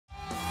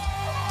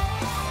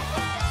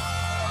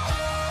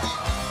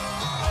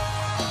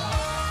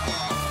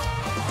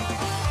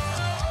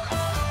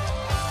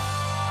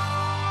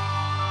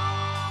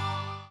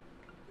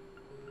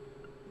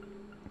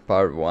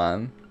Part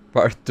 1,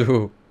 Part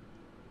 2.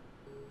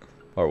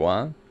 Part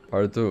 1,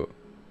 Part 2.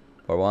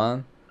 Part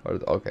 1, Part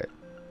 2. Okay.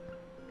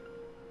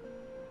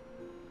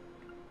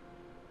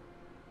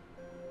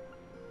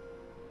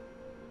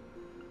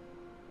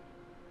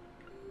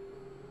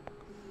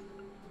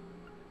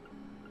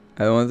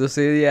 I don't want to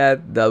see it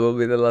yet. That will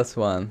be the last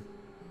one.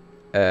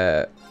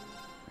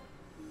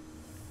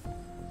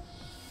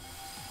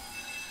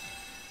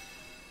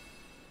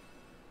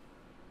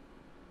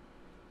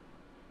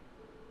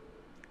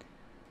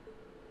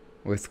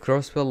 With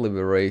crossbow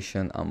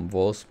liberation and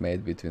vows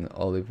made between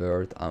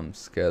Oliver and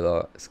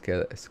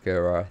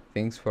Skera,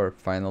 things were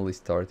finally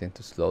starting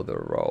to slow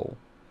their roll.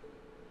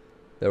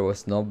 There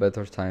was no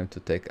better time to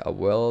take a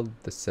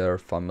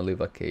well-deserved family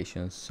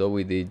vacation, so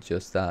we did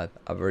just that,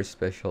 a very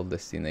special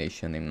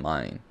destination in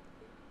mind.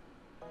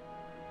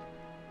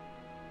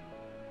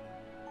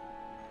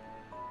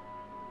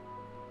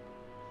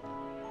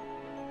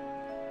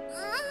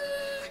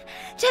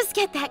 Just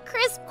get that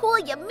crisp, cool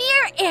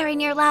Ymir air in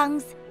your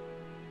lungs.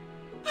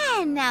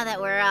 And now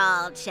that we're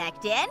all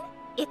checked in,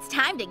 it's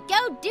time to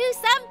go do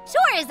some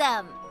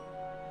tourism!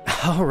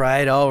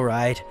 Alright,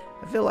 alright.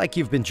 I feel like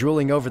you've been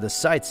drooling over the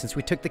sights since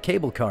we took the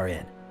cable car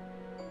in.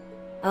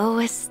 Oh,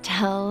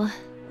 Estelle,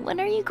 when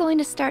are you going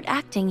to start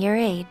acting your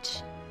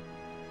age?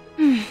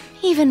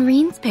 Even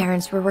Reen's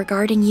parents were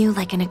regarding you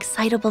like an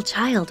excitable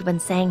child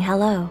when saying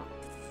hello.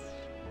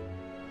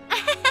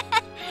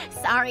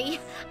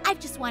 Sorry, I've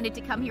just wanted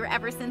to come here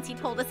ever since you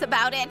told us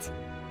about it.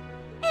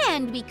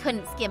 And we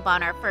couldn't skimp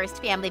on our first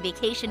family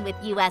vacation with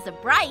you as a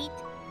brite.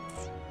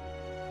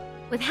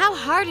 With how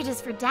hard it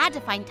is for Dad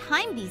to find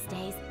time these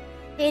days,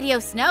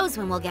 Thaddeus knows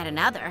when we'll get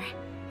another.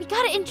 We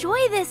gotta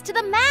enjoy this to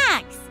the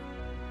max!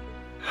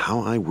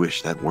 How I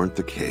wish that weren't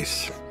the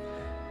case.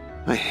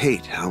 I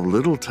hate how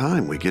little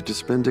time we get to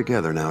spend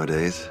together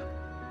nowadays.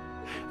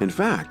 In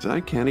fact, I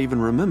can't even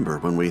remember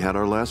when we had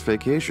our last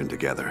vacation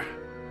together.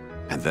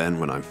 And then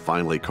when I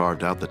finally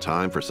carved out the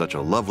time for such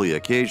a lovely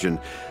occasion,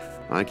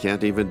 I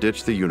can't even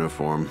ditch the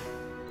uniform.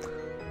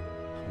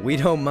 We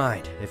don't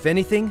mind. If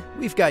anything,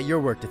 we've got your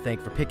work to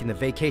thank for picking the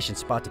vacation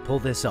spot to pull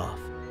this off.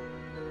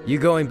 You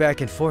going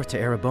back and forth to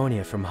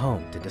Erebonia from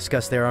home to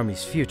discuss their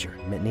army's future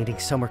meant needing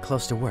somewhere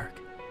close to work.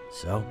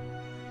 So?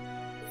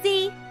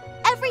 See?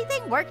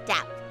 Everything worked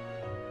out.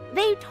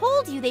 They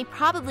told you they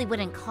probably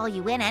wouldn't call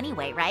you in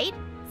anyway, right?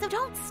 So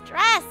don't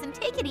stress and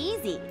take it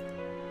easy.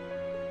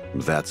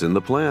 That's in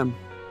the plan.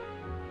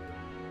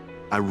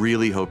 I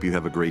really hope you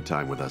have a great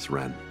time with us,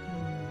 Ren.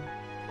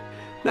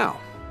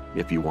 Now,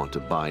 if you want to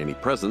buy any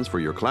presents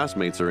for your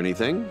classmates or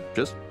anything,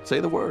 just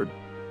say the word.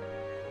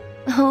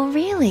 Oh,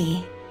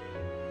 really?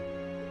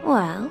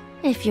 Well,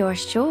 if you're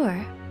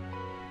sure.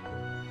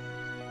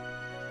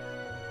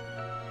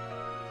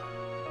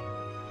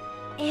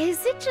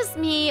 Is it just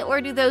me,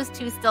 or do those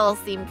two still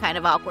seem kind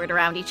of awkward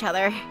around each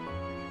other?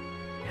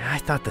 Yeah, I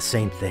thought the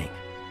same thing.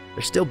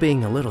 They're still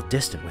being a little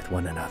distant with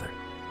one another.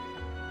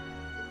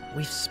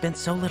 We've spent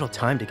so little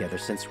time together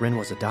since Rin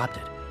was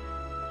adopted.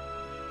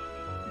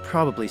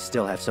 Probably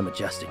still have some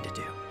adjusting to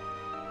do.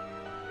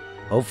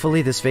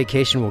 Hopefully this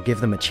vacation will give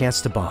them a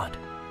chance to bond.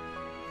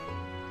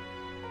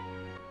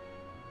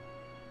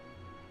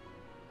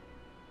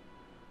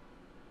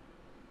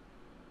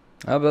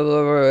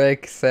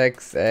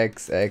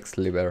 XXXX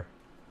liber.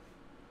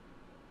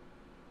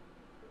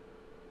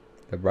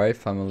 The Bright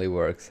family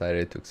were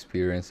excited to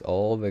experience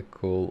all the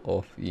cool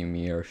of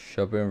Ymir,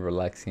 shopping,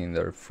 relaxing in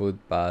their food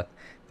bath.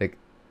 Wait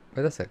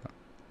a second.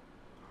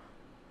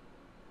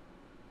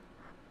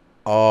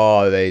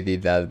 Oh, they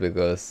did that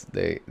because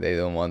they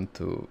don't want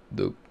to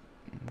do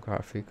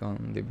graphic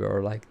on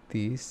Liber like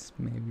this.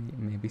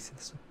 Maybe it's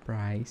a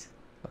surprise.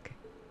 Okay.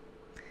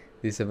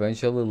 This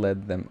eventually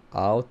led them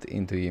out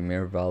into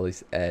Ymir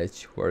Valley's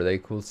edge, where they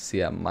could see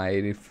a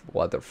mighty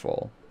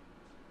waterfall.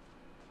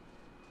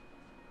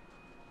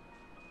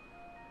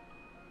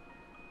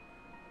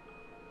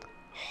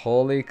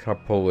 Holy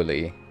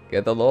crapoly,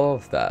 get a load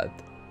of that.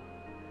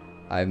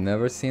 I've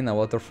never seen a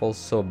waterfall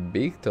so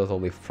big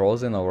totally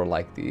frozen over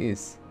like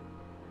this.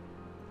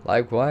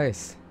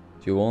 Likewise,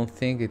 you won't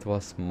think it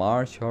was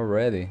March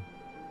already.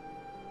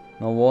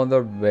 No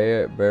wonder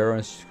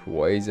Baron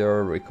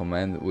Schweizer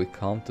recommended we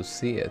come to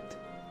see it.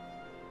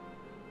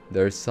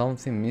 There's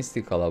something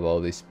mystical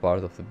about this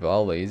part of the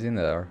valley, isn't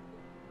there?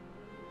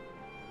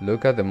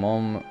 Look at the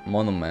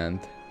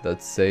monument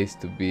that says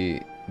to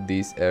be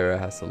this area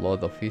has a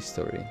lot of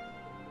history.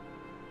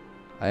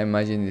 I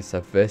imagine it's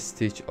a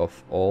vestige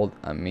of old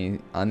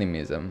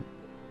animism.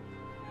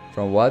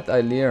 From what I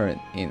learned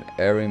in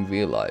Erin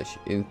Village,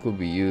 it could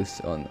be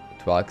used to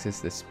access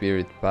the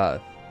spirit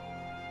path.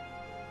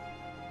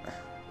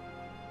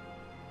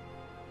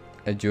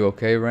 Are you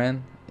okay,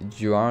 Ren?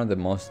 You aren't the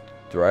most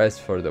dressed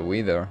for the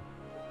weather.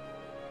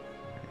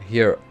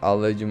 Here, I'll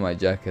lend you my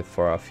jacket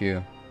for a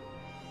few.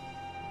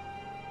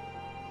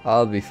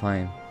 I'll be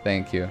fine,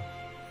 thank you.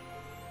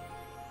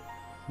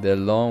 The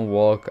long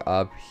walk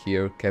up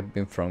here kept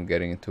me from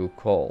getting too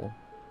cold.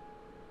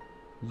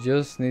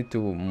 Just need to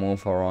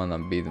move around a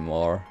bit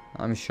more.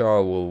 I'm sure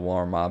I will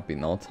warm up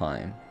in no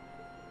time.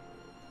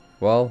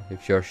 Well,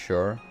 if you're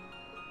sure.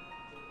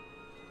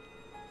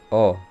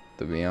 Oh,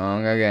 to be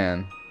young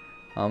again.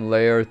 I'm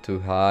layered to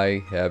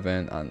high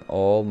heaven and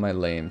all my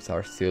limbs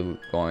are still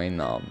going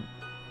numb.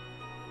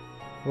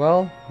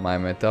 Well, my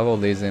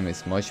metabolism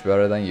is much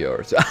better than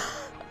yours.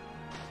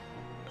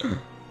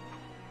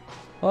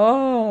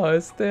 Oh,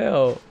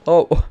 still.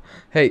 Oh,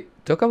 hey,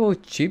 talk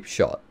about cheap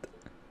shot.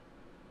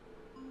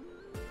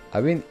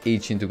 I've been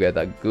itching to get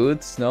a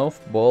good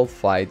snowball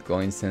fight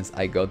going since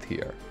I got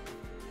here.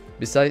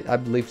 Besides, I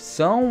believe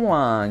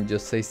someone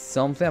just said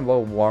something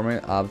about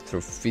warming up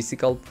through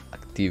physical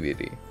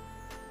activity.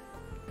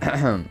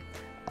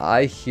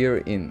 I here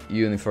in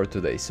uniform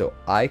today, so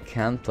I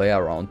can't play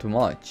around too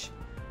much.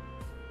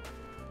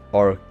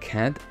 Or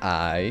can't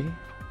I?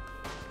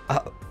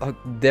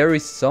 There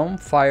is some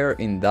fire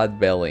in that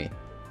belly.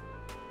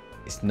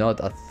 It's not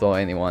as though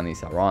anyone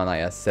is around. I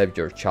accept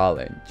your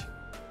challenge.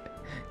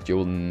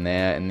 You'll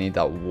need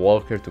a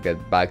walker to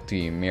get back to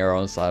your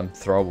mirrors and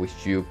throw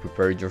with you.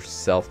 Prepare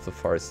yourself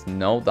for a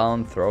snow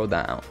down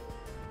throwdown.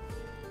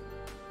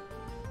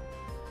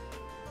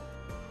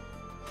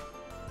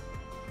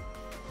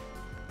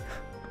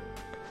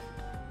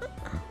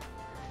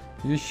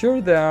 You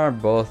sure they are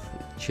both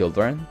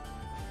children?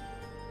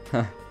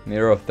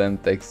 Neither of them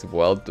takes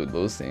well to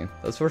losing,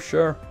 that's for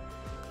sure.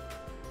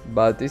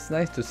 But it's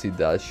nice to see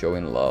Dad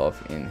showing love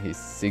in his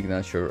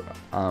signature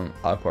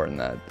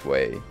awkwardness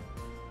way.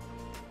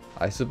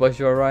 I suppose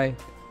you're right.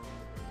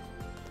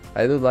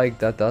 I do like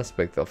that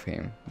aspect of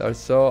him. They're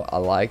so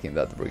alike in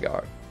that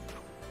regard.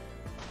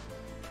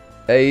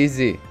 Hey,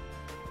 easy.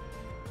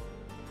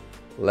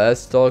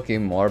 Less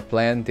talking, more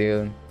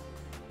playing.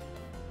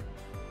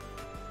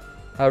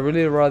 I'd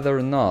really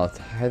rather not.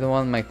 I don't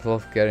want my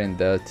clothes getting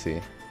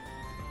dirty.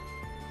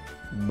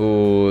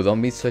 Boo,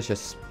 don't be such a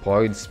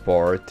spoiled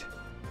sport.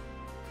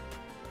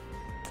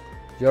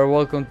 You're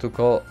welcome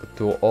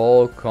to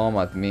all come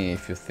at me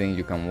if you think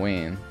you can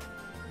win.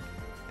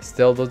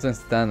 Estelle doesn't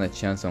stand a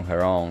chance on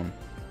her own.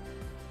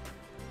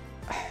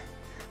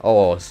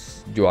 Oh,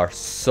 you are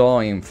so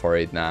in for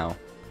it now.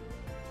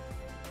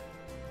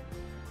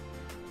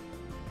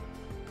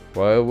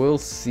 Well, we'll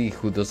see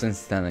who doesn't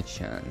stand a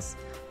chance.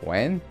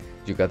 When?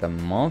 You got a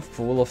month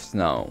full of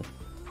snow.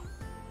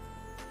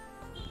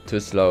 Too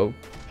slow.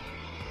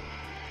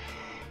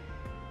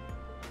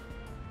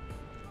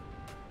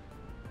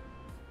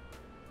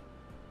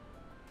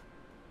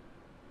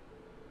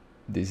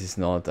 This is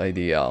not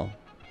ideal.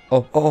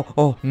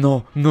 Oh,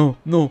 no.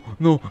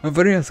 I'm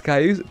very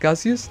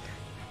Cassius.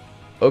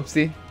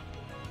 Oopsie.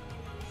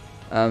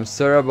 I'm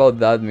sorry about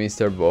that,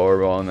 Mr.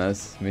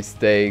 Bourbonus.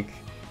 Mistake.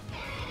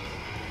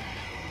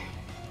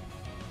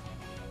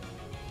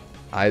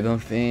 I don't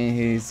think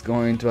he's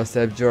going to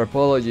accept your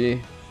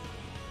apology.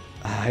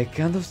 I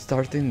kind of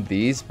starting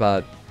this,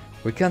 but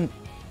we can't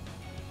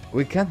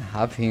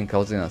have him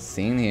causing a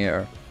scene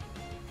here.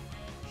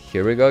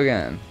 Here we go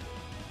again.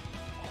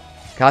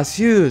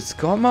 Cassius,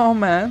 come on,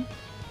 man.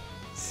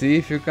 See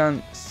if you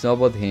can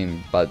snowball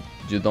him, but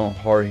you don't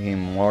hurt him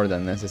more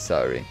than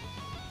necessary.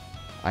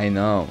 I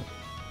know.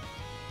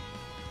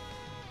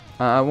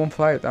 I won't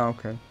fight. Oh,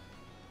 okay.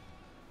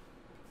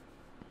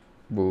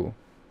 Boo.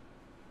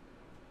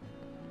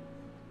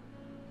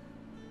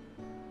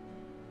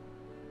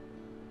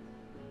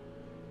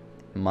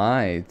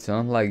 My, it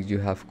sounds like you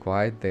have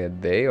quite the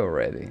day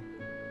already.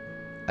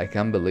 I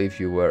can't believe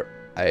you were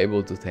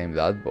able to tame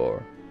that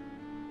boar.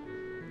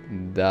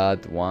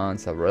 That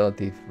once a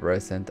relative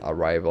recent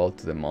arrival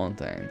to the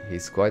mountain.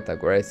 He's quite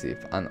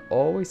aggressive and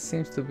always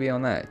seems to be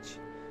on edge.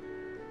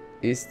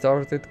 It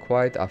started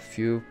quite a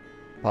few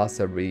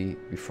passersby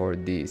before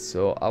this,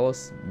 so I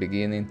was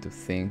beginning to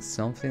think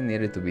something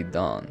needed to be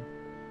done.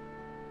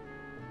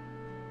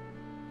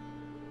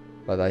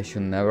 But I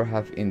should never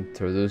have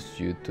introduced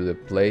you to the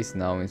place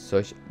now in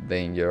such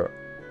danger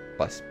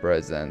past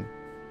present.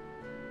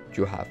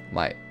 You have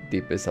my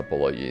deepest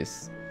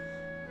apologies.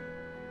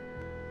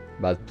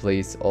 But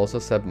please also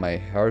accept my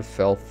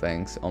heartfelt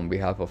thanks on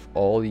behalf of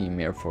all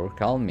Ymir for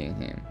calming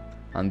him.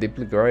 I'm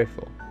deeply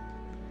grateful.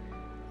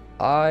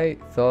 I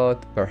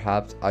thought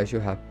perhaps I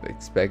should have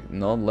expected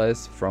no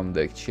less from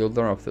the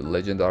children of the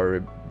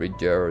legendary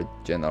Brigadier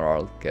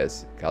General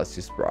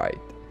Cassius Bright.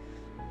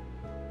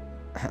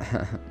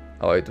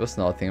 Oh, it was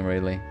nothing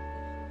really.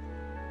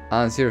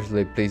 And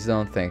seriously, please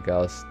don't thank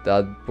us.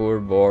 That poor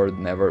boar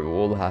never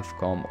would have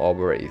come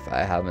over if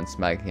I hadn't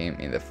smacked him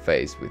in the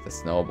face with a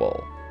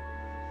snowball.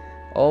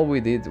 All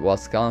we did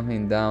was calm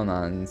him down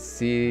and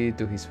see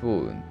to his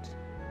wound.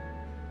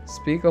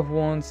 Speak of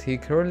wounds, he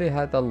clearly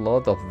had a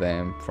lot of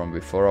them from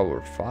before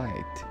our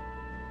fight.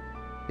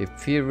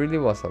 If he really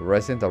was a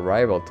recent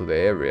arrival to the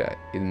area,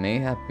 it may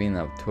have been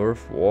a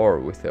turf war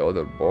with the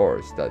other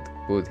boars that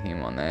put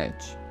him on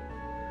edge.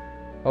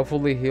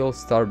 Hopefully he'll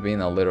start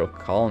being a little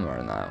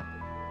calmer now.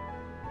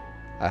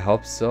 I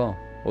hope so.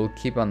 We'll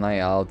keep an eye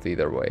out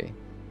either way.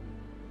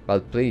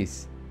 But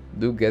please,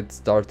 do get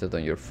started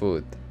on your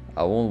food.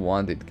 I won't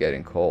want it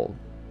getting cold.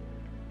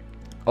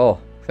 Oh,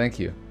 thank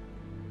you.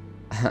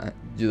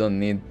 You don't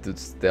need to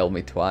tell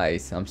me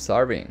twice. I'm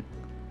starving.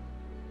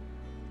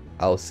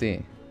 I'll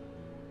see.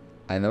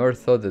 I never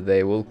thought the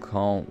day will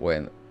come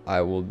when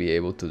I will be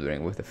able to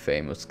drink with the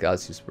famous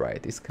Cassius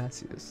Bright. It's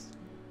Cassius.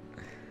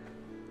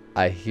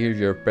 I hear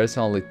you're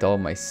personally taught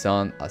my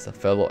son as a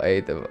fellow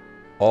aide of...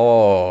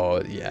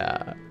 Oh,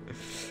 yeah.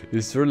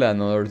 It's truly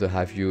an honor to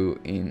have you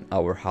in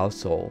our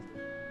household.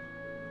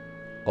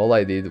 All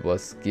I did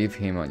was give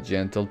him a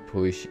gentle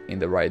push in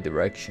the right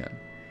direction.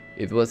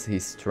 It was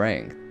his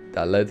strength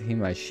that let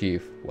him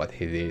achieve what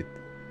he did.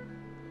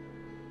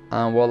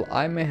 And while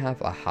I may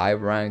have a high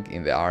rank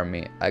in the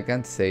army, I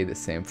can't say the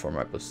same for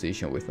my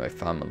position with my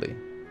family.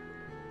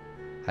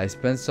 I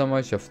spend so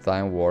much of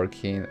time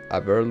working,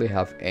 I barely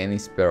have any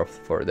spare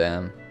for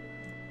them.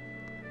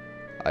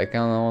 I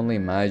can only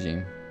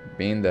imagine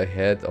being the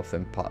head of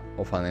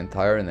an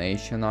entire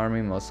nation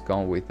army must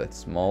come with a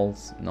small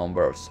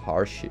number of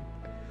hardships.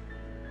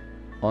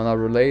 On a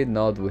related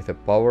note, with the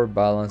power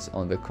balance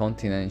on the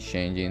continent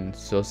changing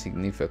so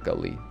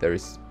significantly, there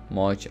is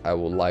much I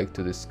would like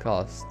to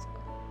discuss.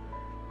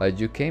 But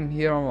you came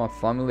here on a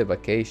family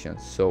vacation,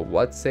 so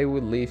what say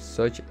we leave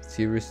such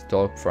serious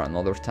talk for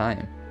another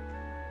time?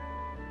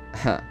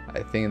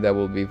 I think that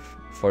will be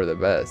for the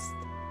best.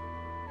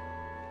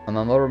 On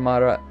another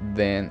matter,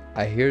 then,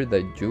 I hear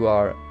that you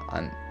are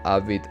an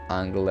avid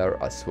angler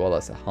as well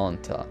as a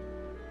hunter.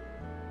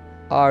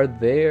 Are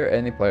there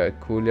any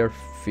particular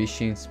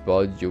fishing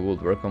spots you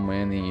would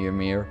recommend in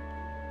Ymir?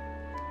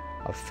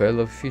 A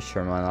fellow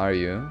fisherman, are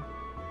you?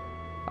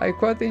 I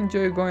quite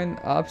enjoy going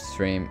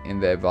upstream in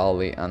the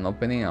valley and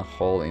opening a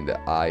hole in the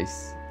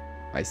ice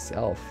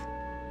myself.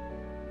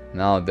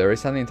 Now there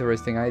is an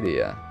interesting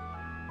idea.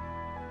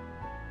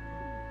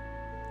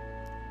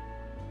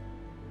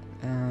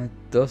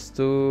 Those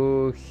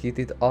two hit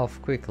it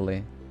off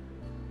quickly.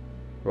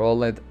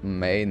 Roland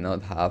may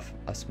not have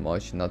as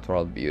much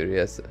natural beauty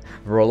as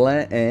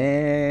Roland.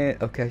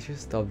 Okay, I should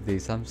stop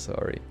this. I'm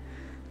sorry.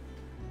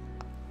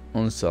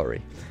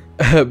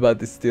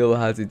 But it still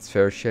has its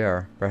fair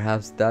share.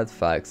 Perhaps that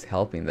fact's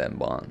helping them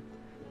bond.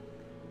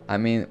 I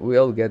mean, we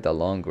all get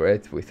along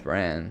great with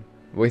Ren.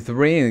 With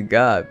Rin,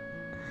 God,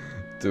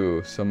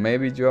 too. So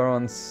maybe you're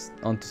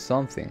onto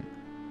something.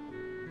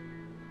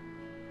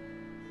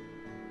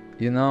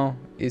 You know,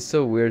 it's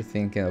so weird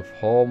thinking of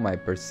how my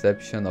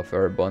perception of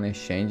Erebony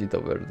changed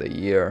over the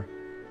year.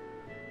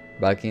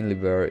 Back in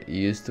Liber, it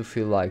used to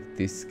feel like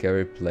this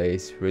scary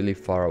place really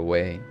far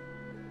away.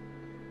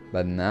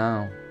 But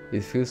now,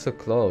 it feels so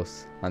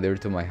close and dear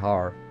to my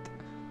heart.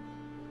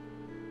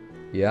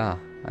 Yeah,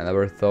 I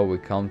never thought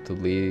we'd come to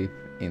live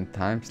in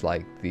times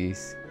like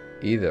this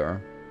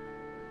either.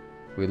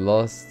 We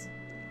lost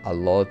a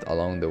lot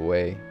along the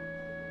way.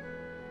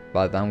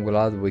 But I'm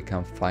glad we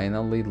can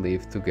finally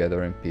live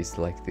together in peace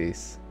like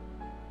this.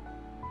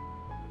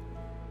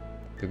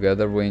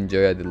 Together we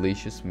enjoy a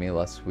delicious meal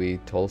as we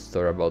told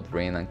story about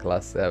Rin and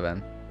Class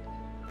 7.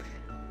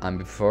 And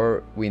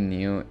before we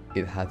knew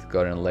it had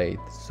gotten late,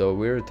 so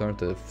we returned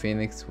to the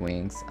Phoenix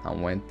Wings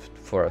and went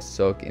for a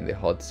soak in the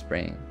hot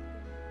spring.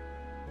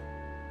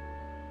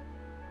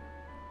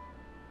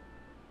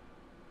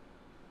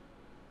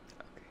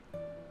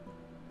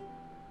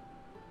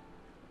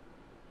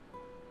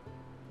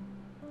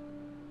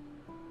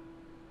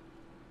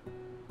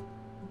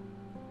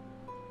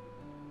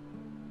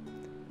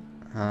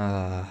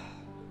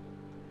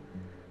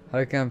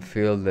 I can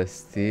feel the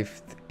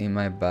stiff in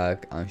my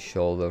back and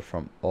shoulder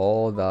from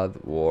all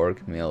that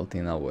work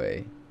melting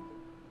away.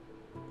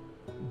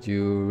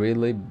 You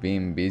really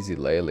been busy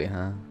lately,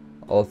 huh?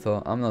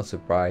 Although I'm not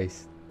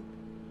surprised.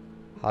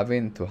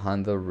 Having to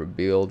handle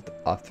rebuild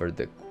after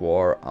the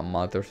war and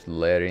matters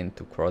relating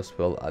to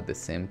Crosswell at the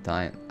same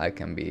time, I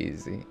can be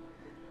easy.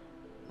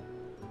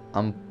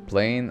 I'm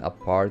playing a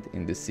part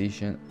in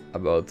decision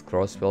about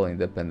Crosswell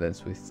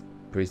independence with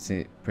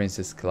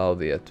Princess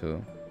Claudia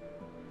too.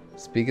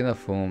 Speaking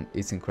of whom,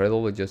 it's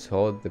incredible just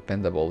how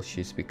dependable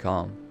she's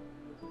become.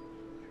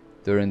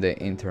 During the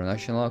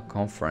international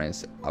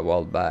conference a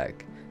while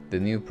back, the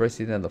new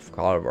president of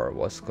Calvar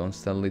was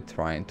constantly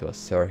trying to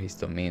assert his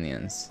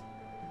dominions.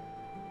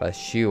 But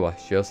she was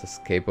just as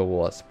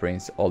capable as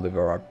Prince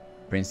Oliver or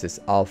Princess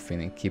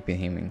Alfin in keeping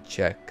him in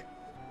check.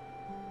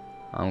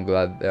 I'm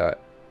glad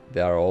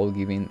they are all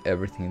giving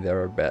everything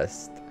their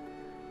best.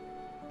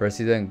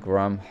 President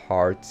Graham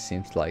Hart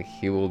seems like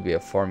he will be a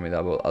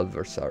formidable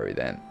adversary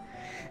then.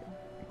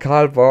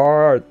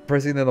 Calvard!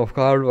 President of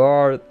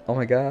Calvard! Oh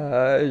my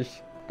gosh!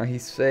 And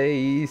his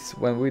face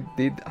when we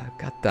did... Oh,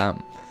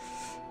 goddamn.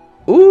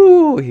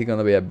 Ooh! He's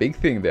gonna be a big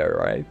thing there,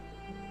 right?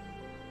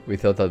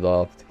 Without a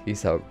doubt,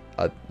 he's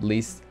at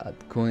least as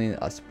cunning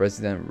as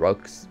President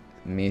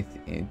Rocksmith,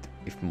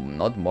 if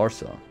not more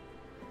so.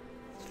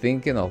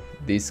 Thinking of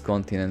this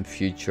continent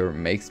future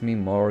makes me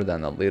more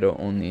than a little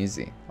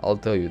uneasy, I'll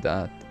tell you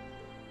that.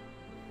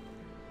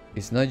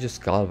 It's not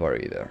just Calvar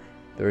either.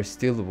 There are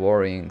still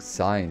worrying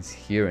signs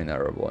here in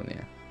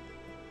Erebonia.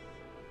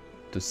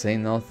 To say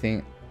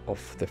nothing of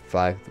the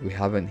fact we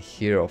haven't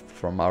heard of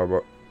from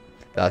our...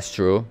 That's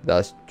true,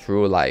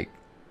 like...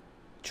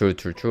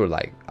 True,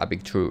 like a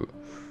big true.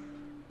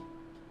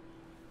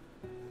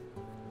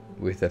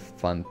 with the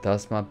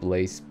Phantasma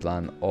Blaze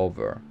plan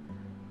over.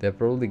 They're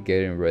probably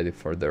getting ready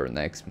for their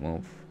next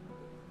move.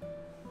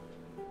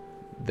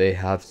 They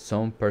have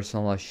some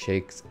personal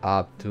shakes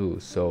up too,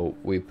 so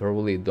we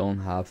probably don't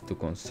have to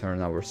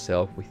concern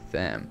ourselves with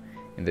them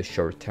in the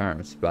short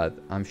terms, but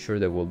I'm sure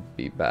they will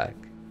be back.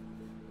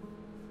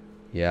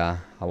 Yeah,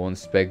 I won't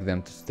expect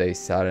them to stay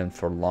silent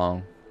for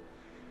long.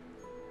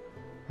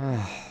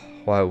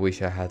 Why I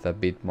wish I had a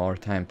bit more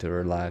time to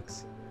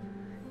relax.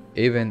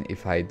 Even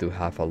if I do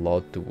have a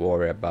lot to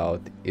worry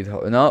about,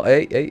 no,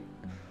 hey.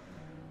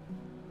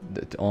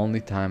 The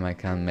only time I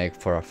can make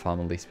for a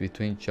family is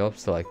between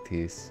jobs like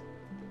this.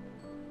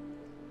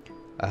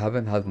 I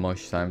haven't had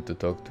much time to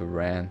talk to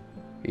Ren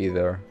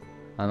either,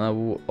 and I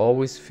will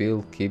always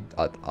feel kept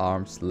at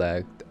arm's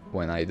length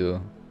when I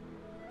do.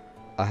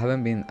 I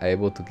haven't been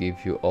able to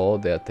give you all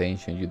the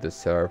attention you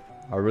deserve.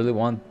 I really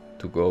want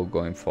to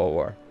going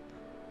forward.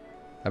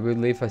 I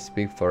believe I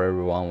speak for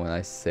everyone when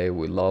I say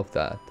we love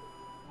that.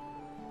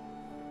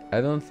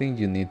 I don't think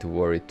you need to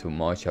worry too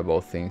much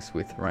about things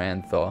with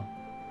Ren though.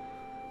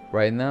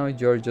 Right now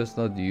you're just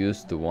not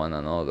used to one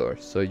another,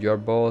 so you're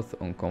both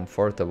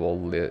uncomfortable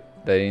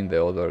letting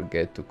the other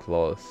get too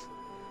close.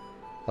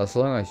 As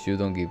long as you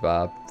don't give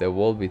up, the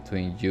wall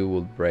between you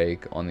will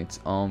break on its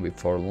own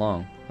before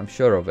long. I'm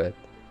sure of it.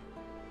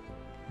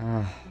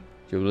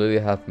 You really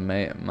have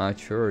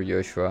matured,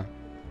 Joshua.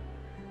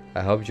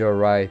 I hope you're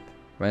right.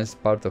 Ren's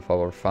part of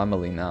our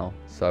family now,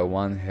 so I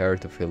want her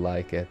to feel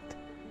like it.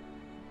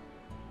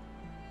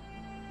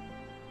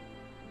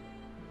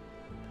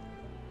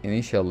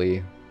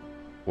 Initially,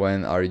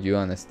 when are you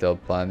and Estelle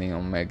planning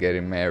on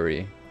getting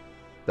married?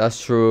 That's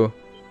true.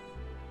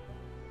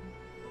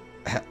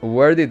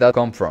 Where did that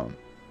come from?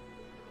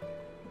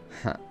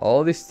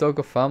 All this talk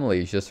of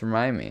family just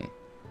remind me.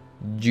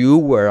 You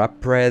were a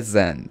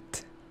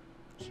present.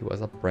 He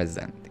was a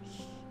present.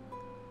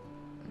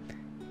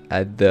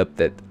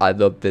 Adopted.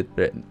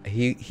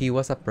 He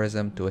was a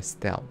present to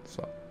Estelle.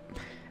 So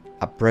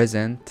a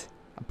present.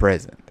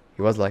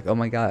 He was like, oh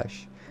my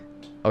gosh.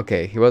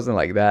 Okay, he wasn't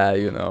like that,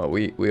 you know.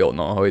 We all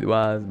know how it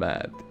was,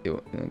 but it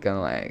kind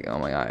of like, oh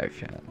my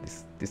gosh,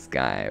 this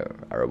guy,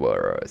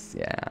 Ouroboros,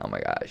 yeah, oh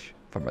my gosh,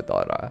 for my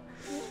daughter.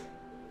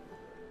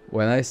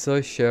 When I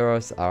saw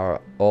Shera's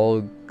are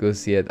all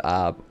gussied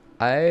up,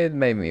 it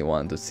made me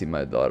want to see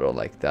my daughter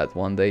like that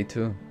one day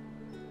too.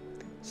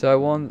 So I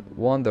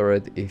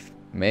wondered if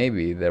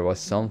maybe there was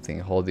something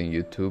holding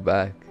you two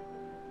back.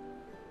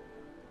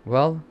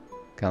 Well,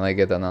 can I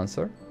get an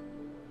answer?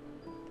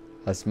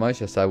 As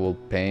much as I will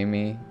pay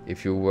me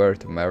if you were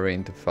to marry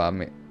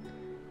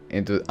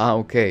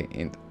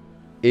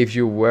if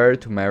you were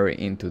to marry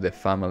into the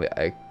family,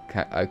 I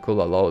could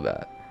allow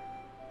that.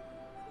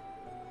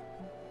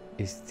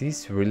 Is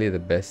this really the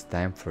best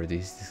time for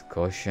this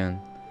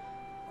discussion?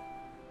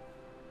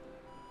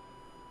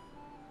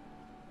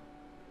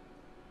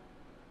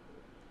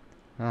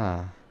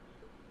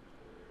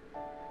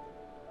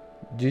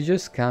 You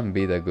just can't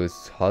beat a good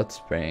hot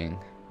spring,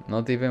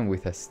 not even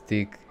with a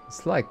stick.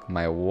 It's like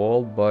my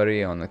whole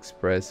body on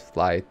express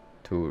flight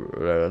to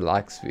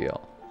Relaxville.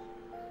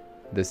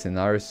 The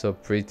scenario is so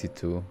pretty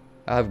too.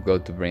 I've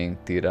got to bring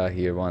Tira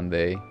here one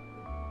day.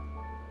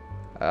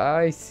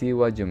 I see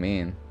what you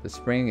mean. The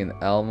spring in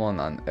Elmont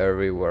and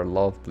Erie were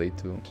lovely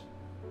too.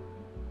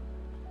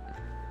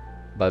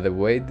 But the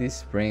way these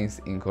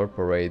springs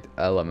incorporate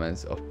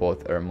elements of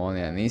both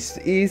Harmonia and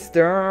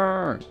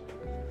Eastern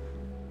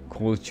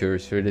culture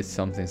is really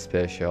something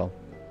special.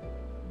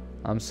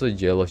 I'm so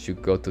jealous you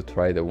got to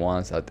try the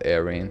ones at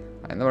Erin.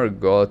 I never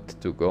got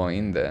to go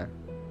in there.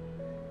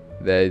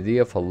 The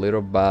idea of a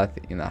little bath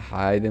in a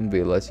hidden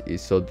village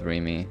is so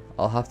dreamy.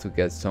 I'll have to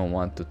get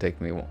someone to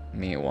take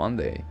me one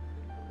day.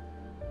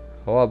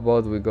 How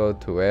about we go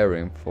to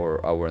Erin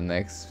for our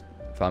next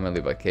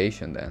family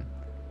vacation then?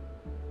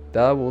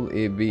 That will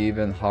be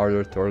even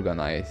harder to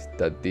organize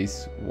than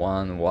this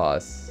one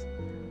was.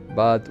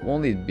 But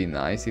won't it be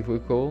nice if we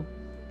could?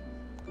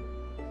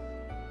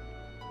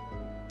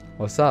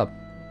 What's up?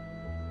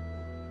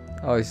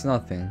 Oh, it's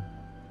nothing.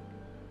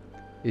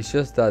 It's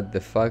just that the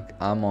fact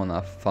I'm on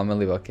a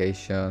family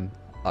vacation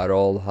at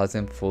all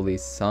hasn't fully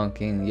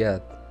sunk in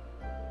yet.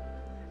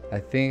 I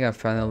think I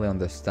finally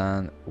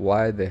understand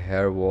why the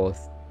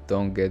Hairworth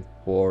don't get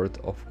bored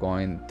of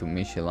going to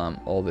Michelin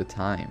all the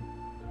time.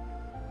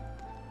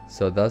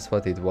 So that's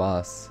what it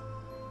was.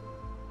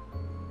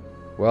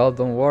 Well,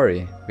 don't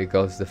worry,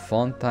 because the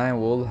fun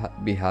time we'll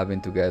be having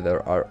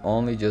together are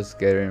only just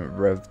getting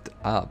revved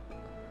up.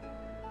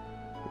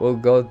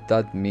 We've got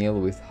that meal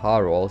with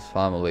Harold's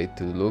family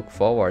to look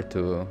forward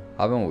to,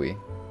 haven't we?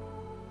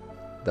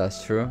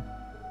 That's true.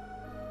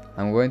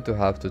 I'm going to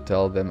have to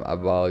tell them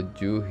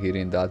about you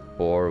hitting that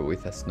board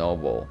with a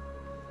snowball.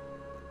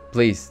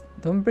 Please,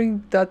 don't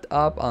bring that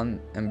up and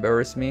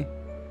embarrass me.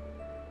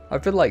 I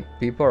feel like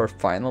people are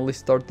finally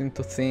starting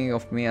to think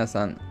of me as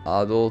an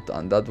adult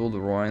and that would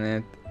ruin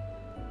it.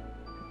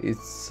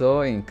 It's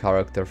so in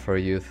character for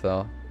you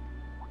though.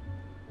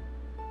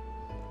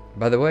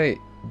 By the way,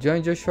 you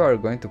and Joshua are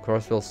going to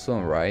Crossville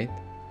soon, right?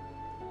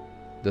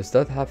 Does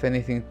that have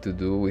anything to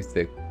do with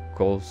the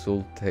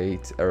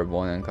Consultate's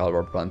Erebon and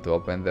Calvert plan to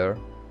open there?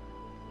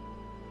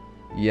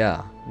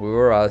 Yeah, we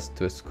were asked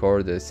to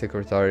escort the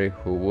secretary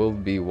who will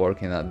be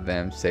working at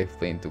them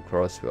safely into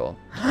Crossville.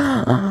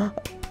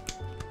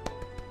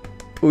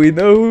 We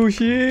know who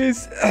she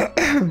is!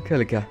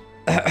 Calica.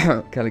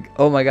 Calica.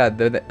 Oh my god,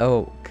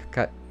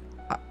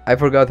 I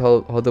forgot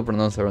how to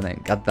pronounce her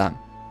name. Goddamn.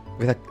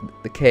 With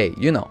the K,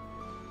 you know.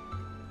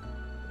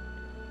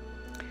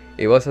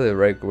 It was a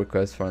direct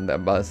request from the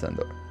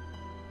ambassador.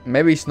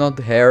 Maybe it's not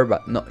her,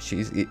 but no,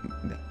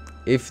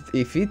 if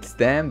it's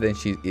them, then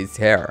it's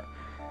her.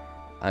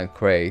 And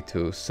Cray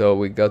too, so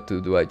we got to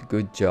do a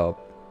good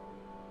job.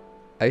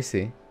 I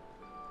see.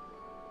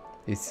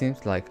 It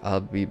seems like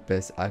I'll be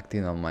best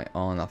acting on my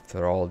own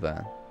after all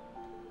then.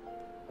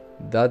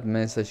 That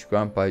message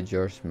Grandpa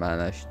George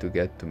managed to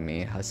get to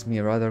me has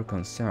me rather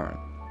concerned.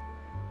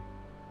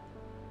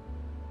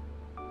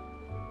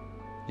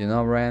 You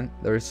know, Ren,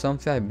 there is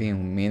something I've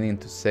been meaning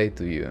to say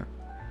to you.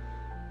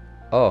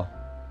 Oh,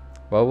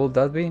 what will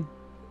that be?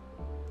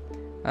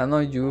 I know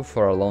you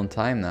for a long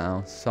time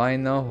now, so I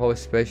know how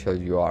special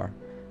you are,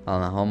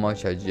 and how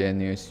much a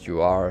genius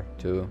you are,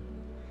 too.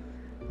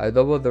 I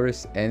doubt there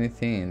is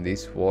anything in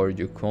this world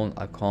you couldn't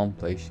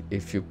accomplish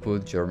if you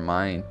put your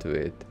mind to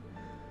it.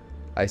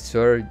 I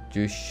swear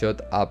you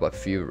shut up a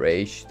few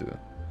rage, too.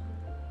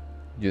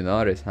 You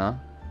notice, huh?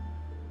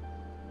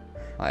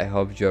 I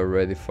hope you're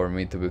ready for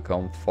me to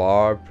become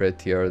far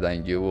prettier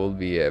than you will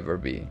ever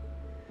be.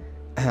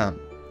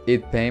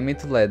 It pained me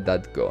to let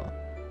that go,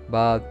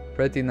 but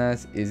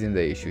prettiness isn't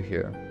the issue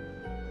here.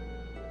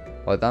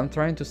 What I'm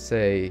trying to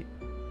say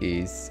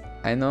is,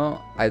 I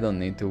know I don't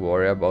need to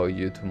worry about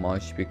you too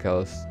much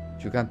because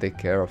you can take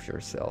care of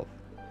yourself.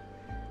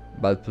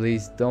 But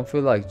please don't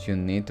feel like you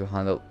need to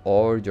handle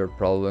all your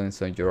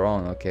problems on your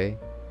own, okay?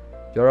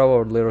 You're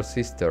our little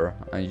sister,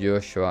 and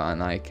Joshua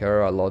and I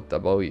care a lot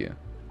about you.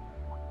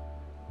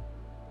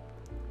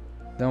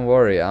 Don't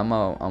worry, I'm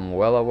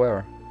well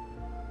aware.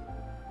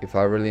 If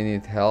I really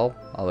need help,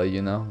 I'll let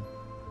you know.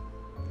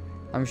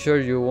 I'm sure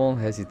you won't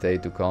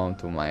hesitate to come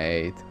to my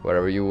aid,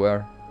 wherever you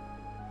were.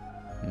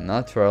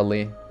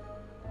 Naturally.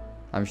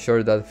 I'm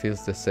sure that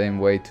feels the same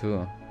way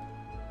too.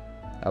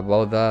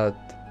 About that...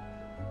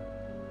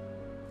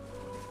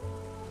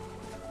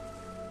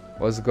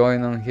 What's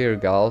going on here,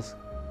 gals?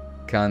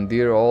 Can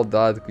dear all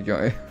that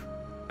join?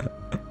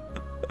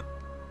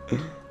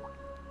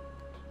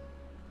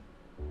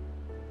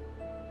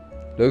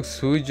 Looks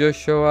who just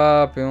show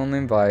up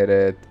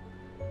uninvited.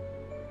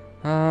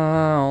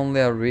 Only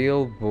a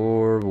real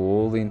bore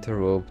would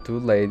interrupt two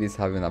ladies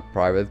having a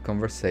private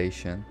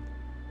conversation.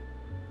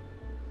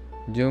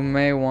 You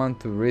may want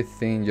to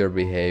rethink your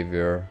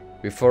behavior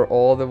before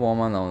all the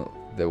women of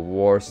the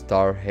world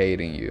start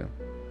hating you.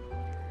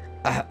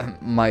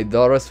 My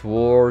daughter's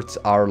words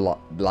are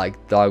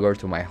like dagger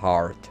to my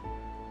heart.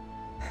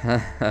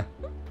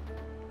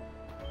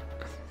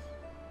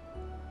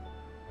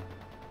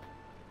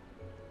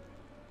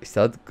 Is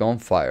that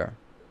gunfire?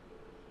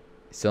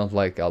 It sounds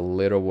like a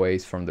little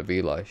ways from the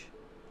village,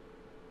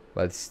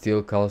 but it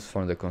still calls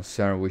for the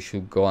concern we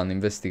should go and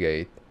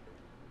investigate.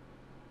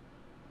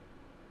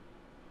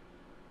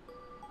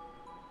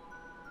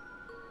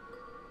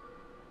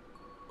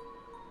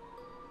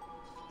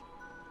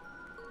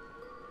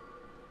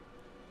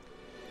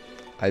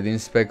 I didn't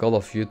expect all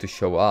of you to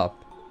show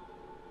up.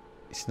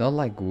 It's not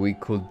like we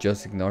could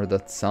just ignore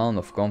that sound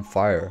of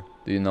gunfire.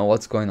 Do you know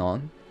what's going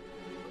on?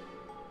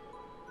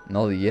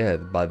 Not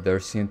yet, but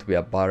there seems to be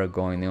a battle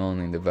going on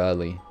in the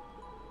valley.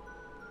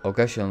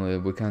 Occasionally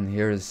we can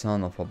hear the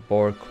sound of a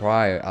bird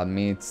cry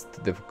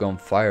amidst the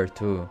gunfire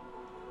too.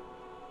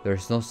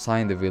 There's no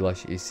sign the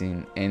village is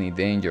in any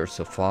danger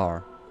so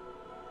far.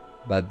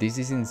 But this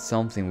isn't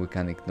something we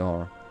can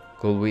ignore.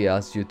 Could we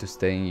ask you to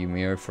stay in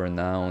Ymir for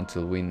now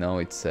until we know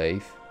it's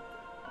safe?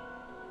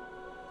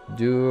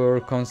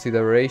 Your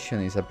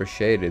consideration is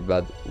appreciated,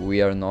 but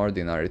we are an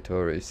ordinary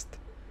tourist.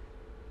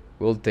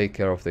 We'll take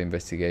care of the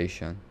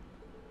investigation.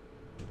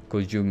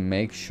 Could you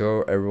make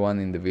sure everyone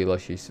in the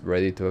village is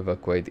ready to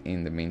evacuate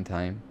in the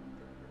meantime?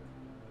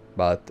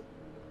 But...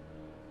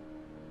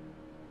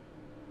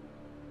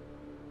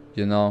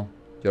 you know,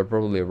 you're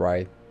probably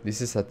right.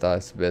 This is a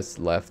task best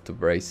left to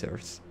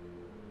bracers.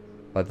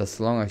 But as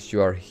long as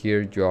you are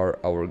here, you are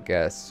our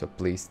guests, so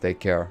please take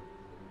care.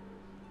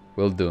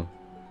 Will do.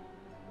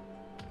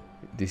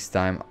 This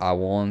time I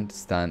won't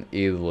stand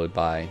idly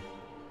by.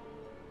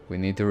 We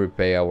need to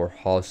repay our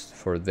hosts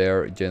for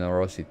their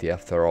generosity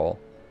after all.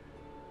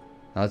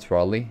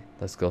 Naturally,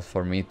 that goes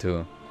for me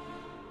too.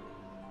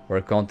 We're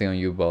counting on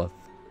you both.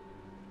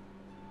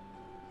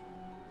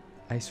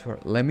 I swear,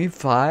 let me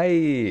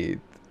fight!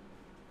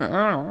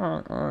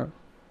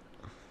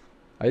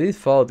 I did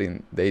fought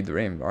in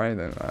Daydream, right? I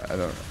don't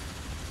know.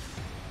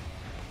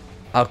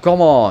 Oh,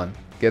 come on!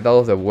 Get out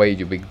of the way,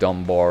 you big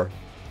dumb boar.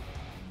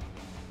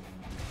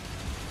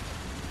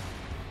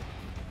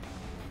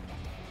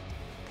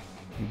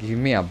 Give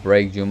me a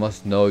break, you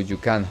must know you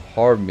can't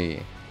hurt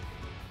me.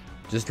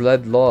 Just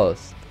let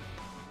lost.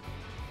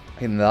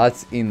 And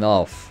that's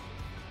enough.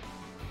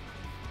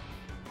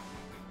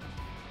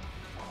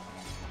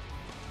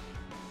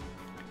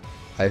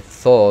 I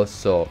thought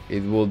so.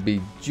 It would be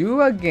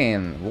you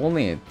again, won't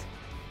it?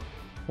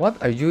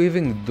 What are you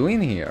even doing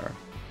here?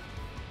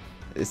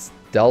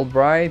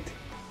 Stelbright?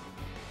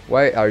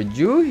 Why are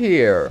you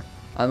here?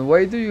 And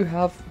why do you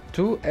have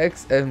two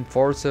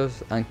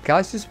ex-enforcers and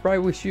Cassius Pride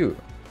with you?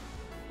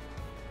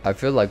 I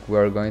feel like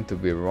we're going to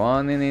be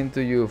running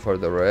into you for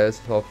the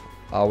rest of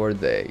our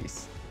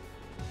days.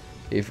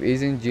 If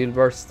isn't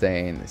Gilbert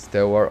Stain,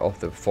 steward of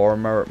the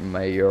former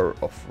mayor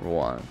of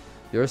Rouen,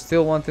 you're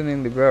still wanting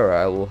in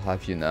Liberia, I will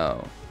have you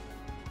know.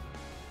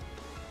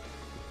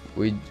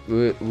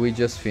 We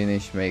just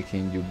finished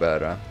making you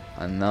better,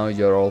 and now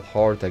you're all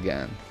hurt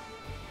again.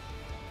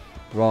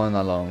 Run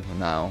along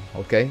now,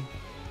 okay?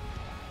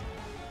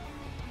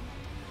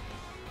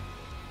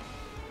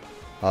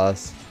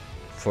 As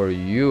for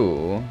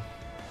you,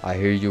 I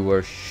hear you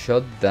were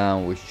shut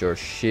down with your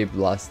ship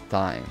last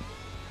time.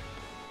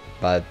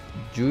 But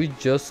you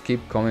just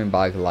keep coming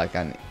back like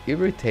an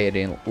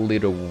irritating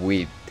little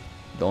weed,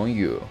 don't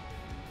you?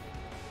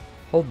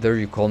 How dare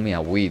you call me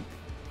a weed?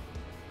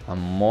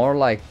 I'm more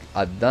like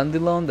a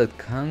dandelion that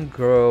can't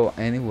grow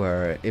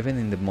anywhere, even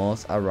in the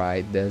most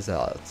arid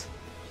deserts.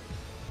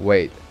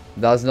 Wait,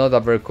 that's not a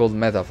very cool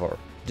metaphor.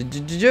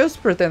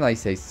 Just pretend I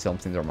say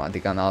something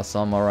dramatic and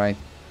awesome, alright?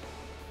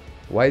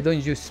 Why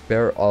don't you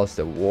spare us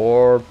the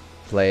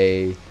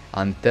wordplay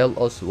and tell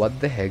us what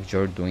the heck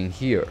you're doing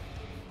here?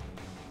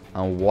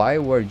 And why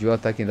were you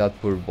attacking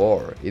that poor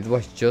boar? It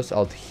was just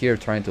out here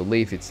trying to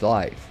live its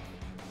life.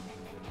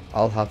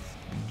 I'll have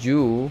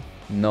you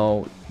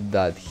know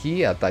that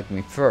he attacked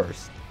me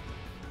first.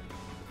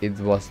 It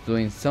was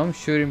doing some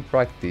shooting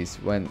practice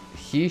when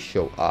he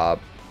showed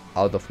up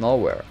out of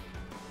nowhere.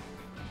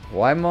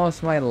 Why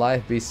must my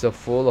life be so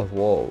full of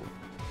woe?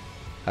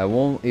 I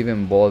won't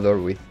even bother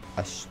with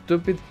a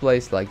stupid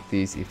place like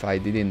this if I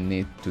didn't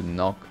need to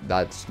knock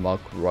that smug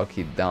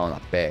rocket down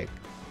a peg.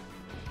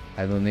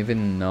 I don't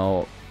even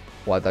know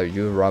what are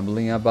you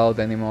rambling about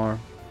anymore.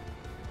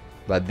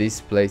 But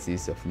this place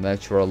is of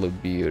natural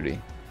beauty.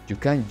 You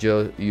can't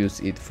just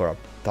use it for a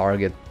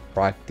target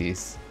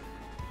practice.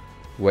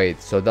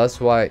 Wait, so that's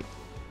why...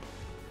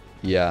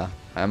 Yeah,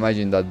 I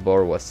imagine that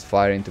boar was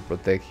firing to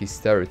protect his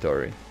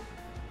territory.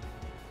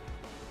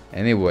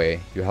 Anyway,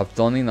 you have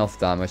done enough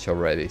damage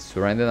already.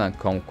 Surrender and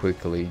come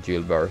quickly,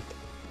 Gilbert.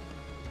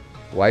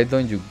 Why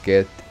don't you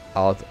get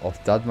out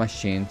of that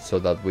machine so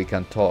that we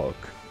can talk?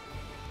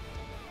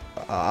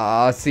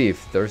 As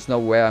if there's no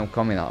way I'm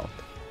coming out.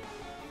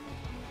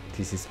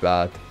 This is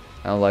bad.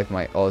 I don't like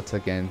my odds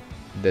again.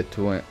 The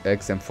two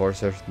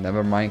ex-enforcers,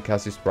 never mind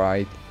Cassius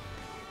Pride.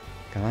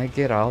 Can I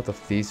get out of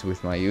this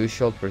with my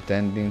usual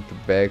pretending to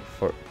beg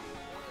for...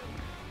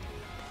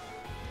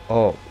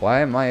 Oh, why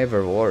am I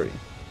ever worried?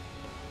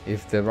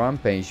 If the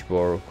rampage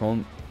boar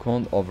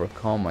can't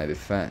overcome my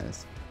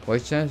defense,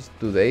 what chance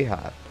do they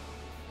have?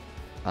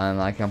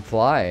 And I can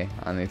fly,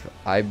 and if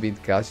I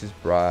beat Cassius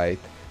Pride,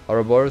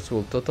 Ouroboros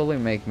will totally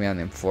make me an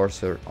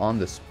enforcer on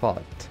the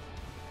spot.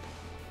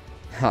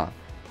 Ha,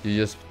 you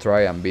just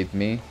try and beat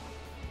me?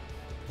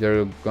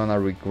 You're gonna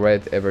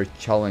regret ever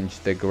challenge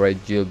the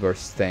great Gilbert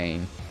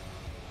Stain.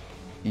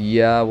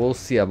 Yeah, we'll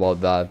see about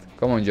that.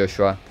 Come on,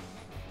 Joshua.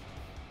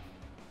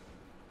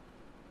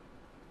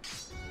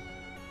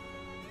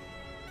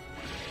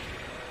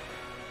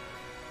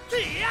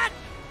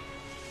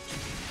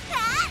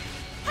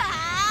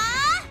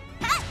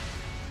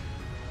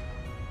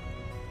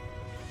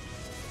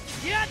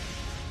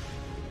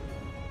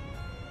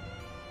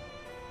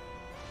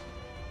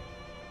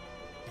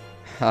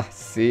 Ha,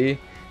 see?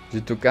 You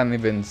two can't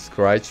even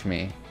scratch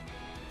me.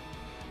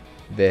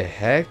 The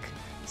heck?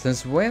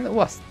 Since when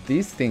was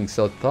this thing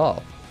so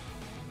tough?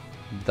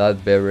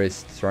 That berry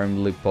is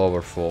extremely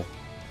powerful.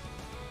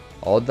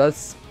 All that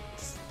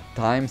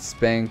time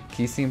spent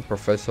kissing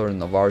Professor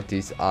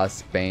Novartis'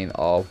 ass pain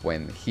off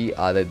when he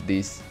added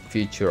this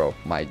feature of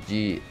my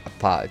G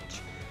patch.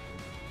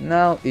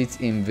 Now it's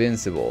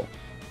invincible.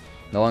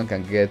 No one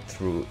can get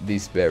through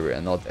this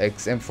barrier, not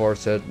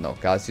X-Enforcer, no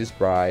Cassius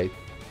Pride.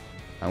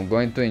 I'm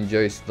going to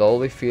enjoy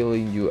slowly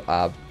filling you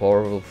up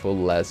powerful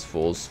less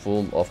fools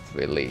full of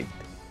belief.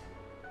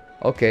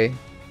 Okay,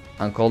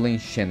 I'm calling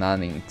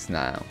shenanigans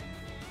now.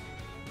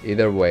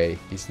 Either way,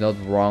 it's not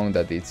wrong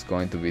that it's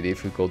going to be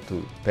difficult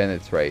to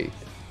penetrate.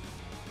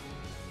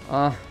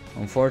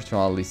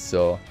 Unfortunately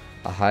so.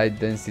 A high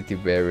density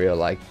barrier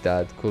like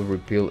that could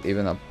repel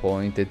even a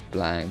pointed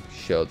blank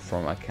shot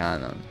from a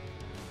cannon.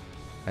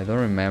 I don't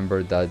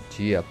remember that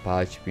G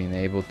patch being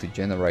able to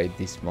generate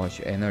this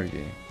much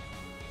energy.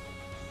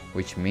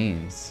 Which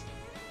means...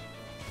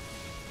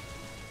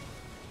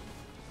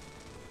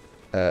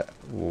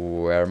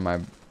 where my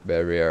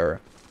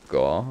barrier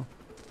go?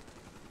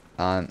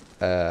 And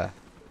oh.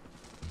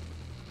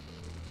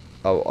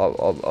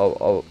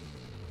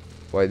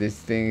 Why this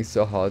thing is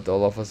so hot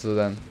all of a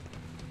sudden?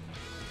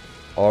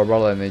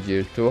 Orbital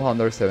energy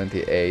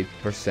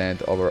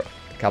 278% over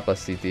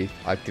capacity,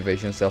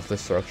 activation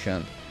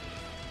self-destruction.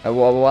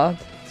 What?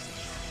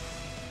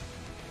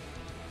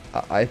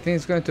 I think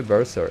it's going to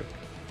berserk.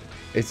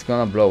 It's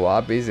gonna blow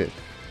up, is it?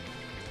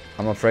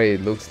 I'm afraid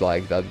it looks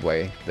like that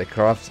way. The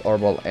craft's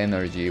orbital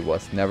energy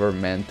was never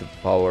meant to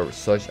power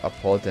such a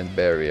potent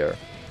barrier.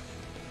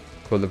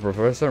 Could the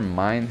professor's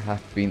mind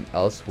have been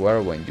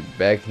elsewhere when you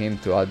begged him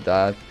to add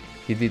that?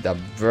 He did a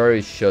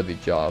very shoddy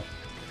job.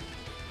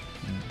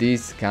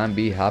 This can't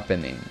be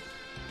happening.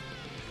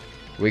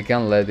 We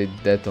can't let it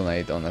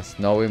detonate on a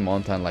snowy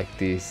mountain like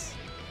this.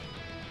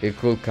 It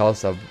could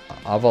cause an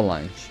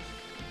avalanche.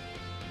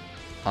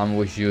 I'm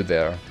with you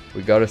there.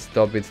 We gotta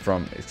stop it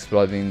from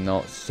exploding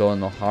so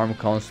no harm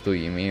comes to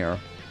Ymir.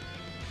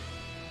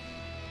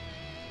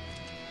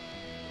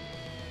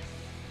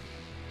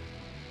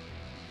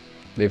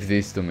 Leave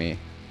this to me.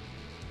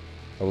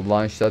 I would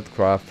launch that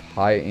craft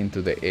high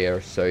into the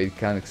air so it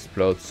can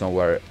explode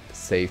somewhere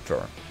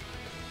safer.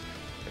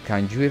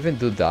 Can you even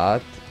do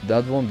that?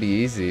 That won't be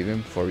easy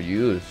even for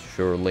you,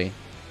 surely.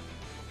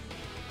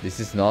 This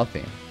is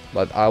nothing,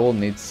 but I will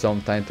need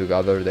some time to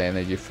gather the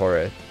energy for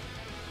it.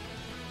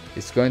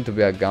 It's going to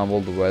be a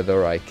gamble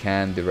whether I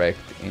can direct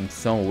in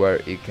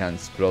somewhere it can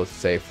explode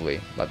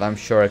safely, but I'm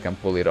sure I can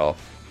pull it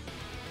off.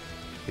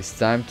 It's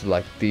time to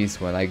like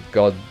this when I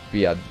got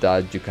be a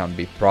dad you can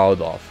be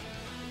proud of.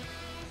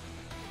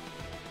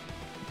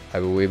 I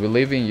will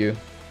believe in you.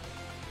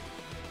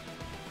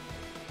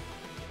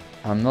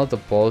 I'm not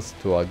opposed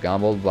to a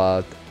gamble,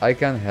 but I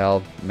can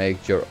help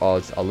make your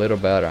odds a little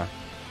better.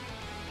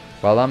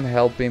 While I'm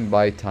helping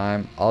buy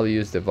time, I'll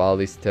use the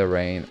valley's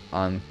terrain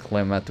and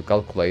climate to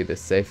calculate the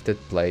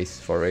safest place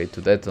for it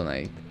to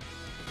detonate.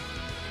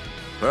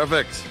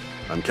 Perfect.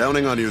 I'm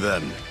counting on you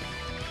then.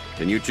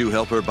 Can you two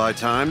help her buy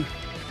time?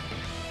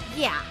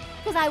 Yeah,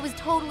 because I was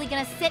totally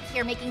gonna sit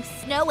here making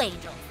snow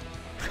angels.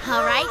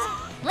 Alright,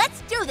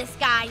 let's do this,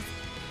 guys!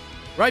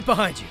 Right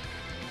behind you.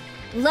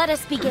 Let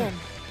us begin.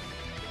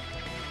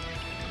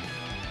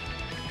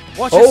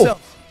 Watch Oh.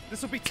 yourself.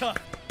 This will be tough.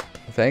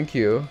 Thank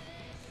you.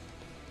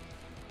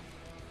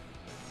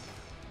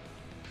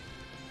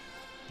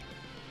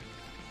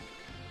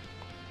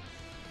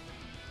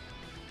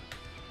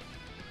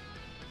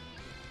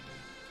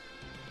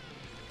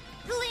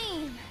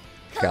 Gleam!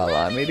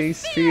 Calamity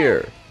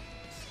Sphere.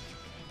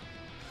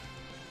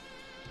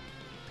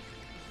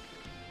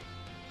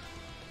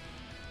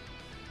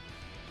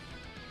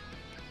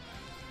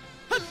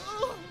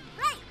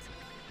 Right!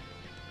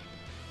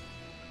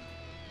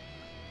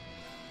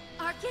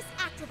 Arcus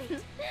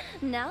activate.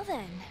 Now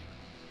then.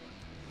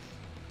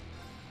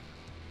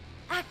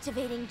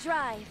 Activating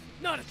drive.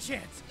 Not a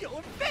chance.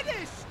 You're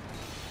finished!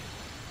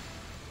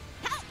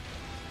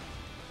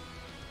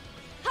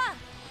 Ha!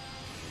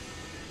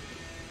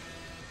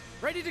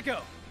 Ready to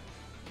go.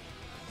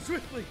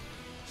 Swiftly.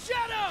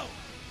 Shadow!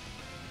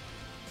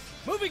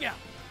 Moving out.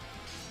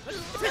 Let's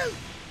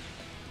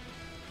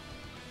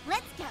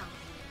go!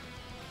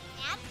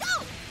 And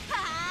go!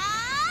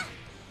 Ha!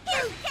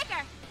 Here's the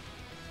kicker!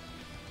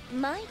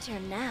 My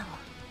turn now.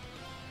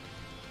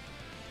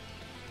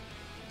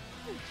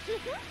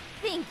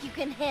 Think you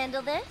can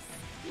handle this?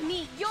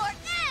 Meet your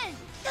end!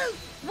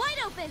 Wide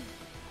open!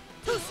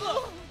 Too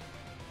slow.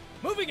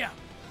 Moving out.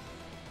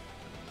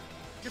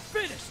 You're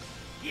finished.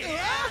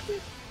 Yeah?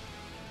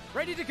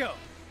 Ready to go.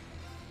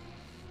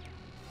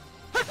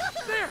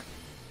 There.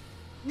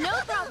 No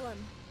problem.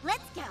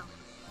 Let's go!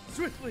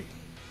 Swiftly.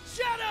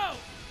 Shadow!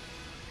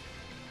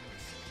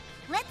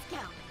 Let's go!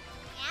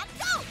 And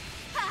go!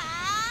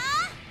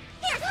 Ha!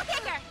 Here's the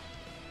kicker!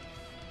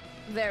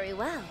 Very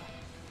well.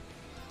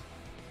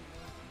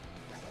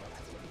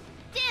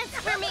 Dance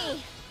for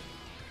me!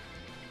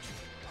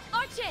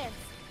 Our chance!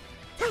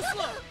 Too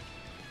slow.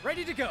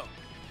 Ready to go.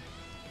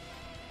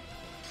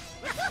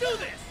 Let's do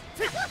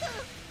this.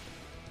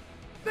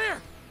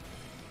 There.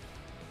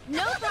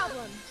 No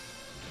problem.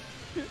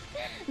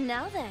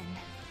 Now then.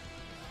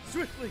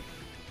 Swiftly.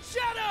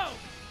 Shadow!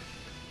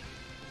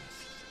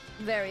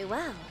 Very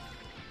well.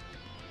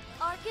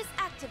 Arcus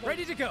activate.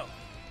 Ready to go.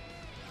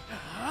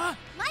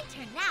 My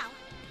turn now!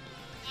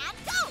 And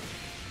go!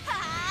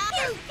 Ha!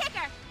 Here's the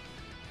kicker!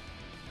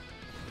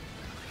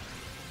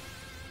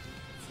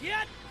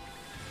 Yet.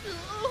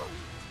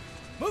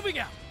 Moving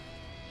out.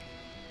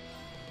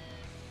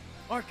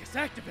 Arcus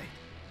activate.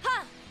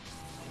 Ha!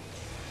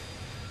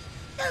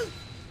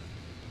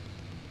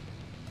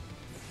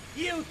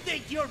 You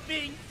think you're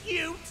being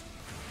cute?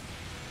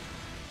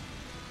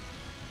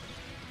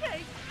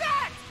 Take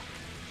that!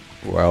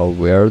 Well,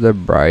 we're the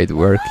bride,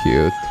 we're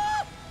cute.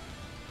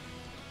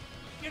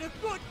 Get a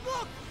good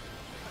look!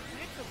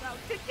 It's about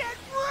to get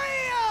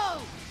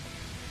real!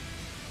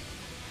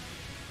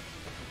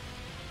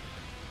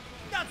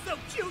 Not so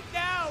cute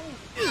now!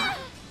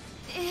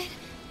 It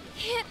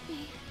hit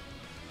me.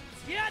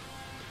 Yet.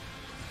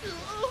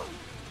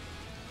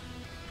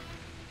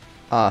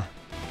 Ah,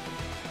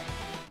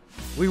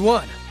 We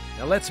won.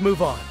 Now let's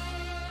move on.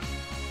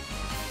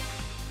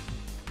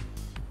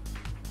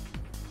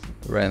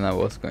 Rena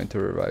was going to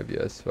revive you,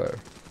 I swear.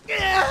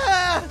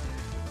 Yeah!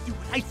 Do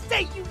what I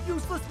say, you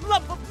useless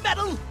lump of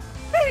metal!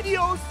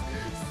 Helios,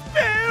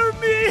 spare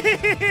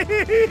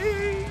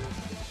me!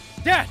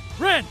 Dad,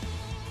 Ren,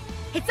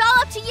 It's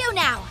all up to you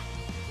now!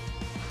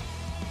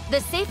 The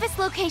safest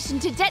location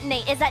to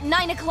detonate is at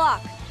 9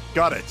 o'clock.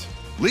 Got it.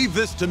 Leave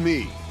this to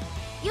me.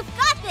 You've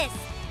got this!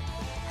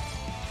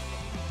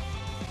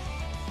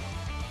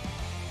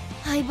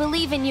 I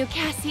believe in you,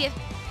 Cassius.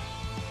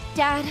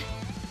 Dad.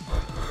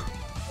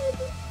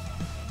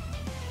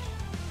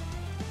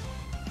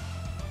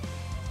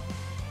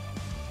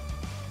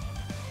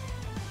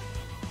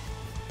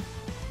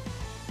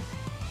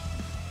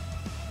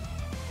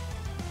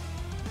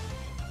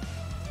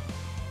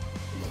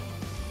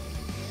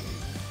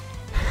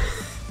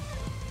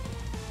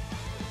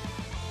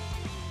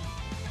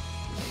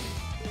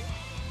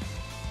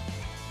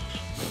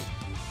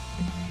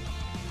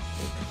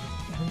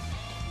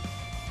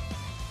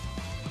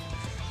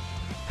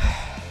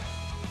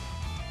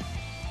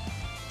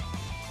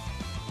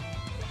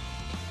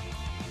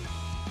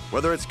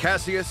 Whether it's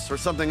Cassius or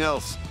something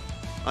else,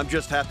 I'm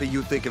just happy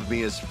you think of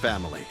me as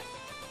family.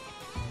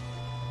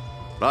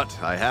 But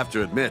I have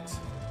to admit,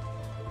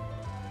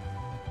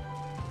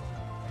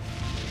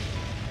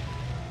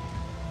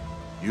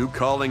 you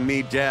calling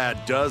me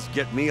Dad does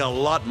get me a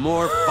lot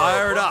more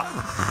fired up.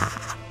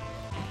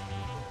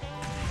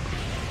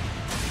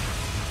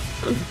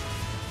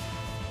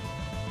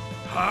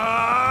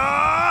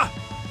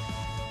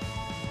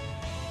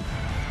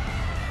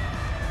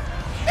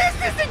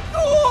 This isn't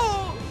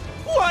cool!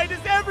 Why does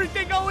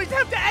everything always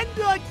have to end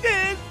like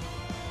this?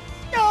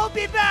 I'll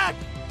be back!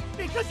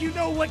 Because you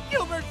know what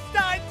Gilbert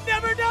Stein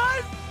never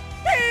does?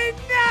 He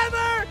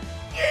never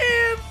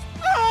gives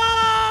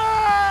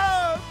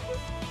up!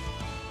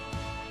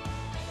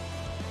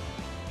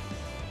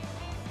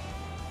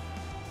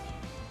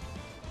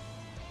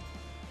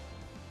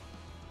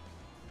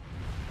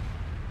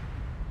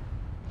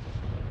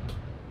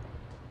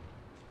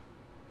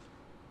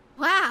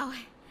 Wow,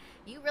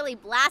 you really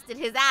blasted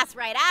his ass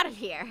right out of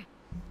here.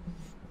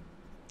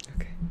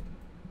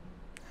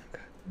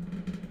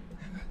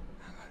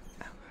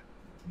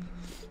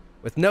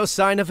 With no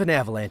sign of an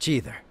avalanche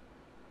either.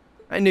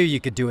 I knew you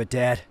could do it,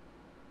 Dad.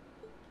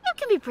 You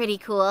can be pretty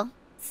cool.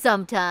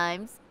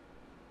 Sometimes.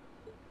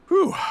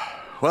 Whew.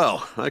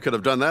 Well, I could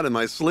have done that in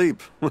my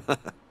sleep.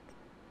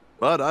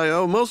 But I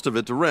owe most of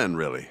it to Ren,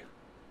 really.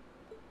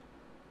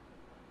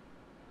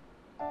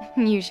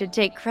 You should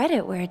take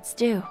credit where it's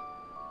due.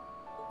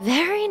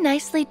 Very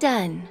nicely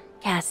done,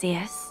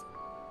 Cassius.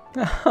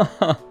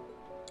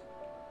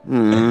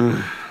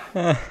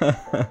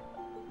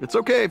 It's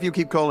okay if you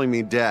keep calling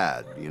me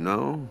Dad, you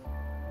know?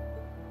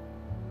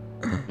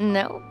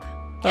 Nope.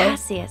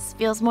 Cassius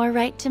feels more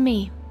right to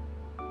me.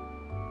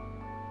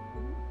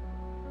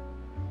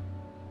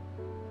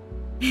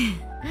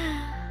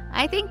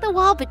 I think the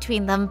wall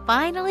between them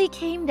finally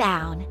came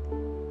down.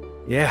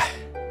 Yeah,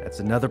 that's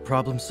another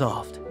problem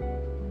solved.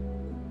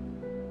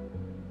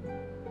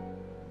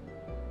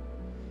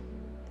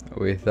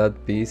 With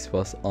that, peace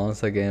was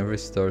once again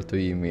restored to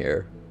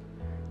Ymir.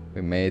 We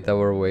made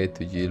our way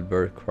to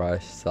Gilbert's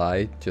crash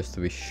site just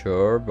to be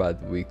sure,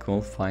 but we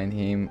couldn't find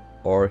him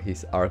or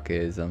his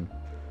archaism.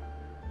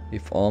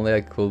 If only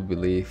I could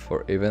believe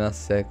for even a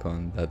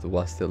second that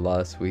was the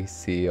last we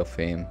see of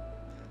him.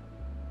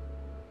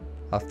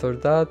 After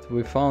that,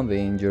 we found the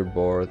injured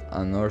board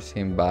and nursed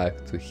him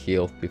back to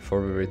health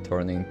before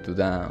returning to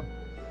town.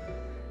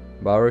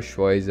 Baron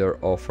Schweizer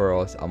offered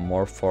us a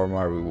more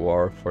formal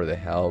reward for the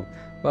help,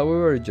 but we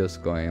were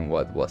just going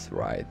what was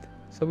right,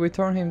 so we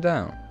turned him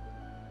down.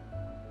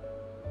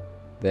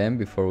 Then,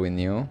 before we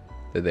knew,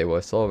 the day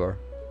was over,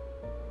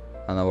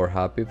 and our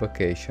happy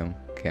vacation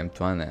came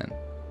to an end.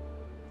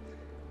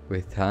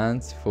 With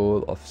hands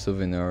full of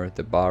souvenirs,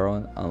 the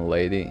Baron and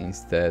Lady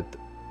instead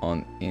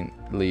on in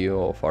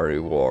lieu of our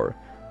reward,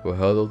 we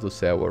huddled to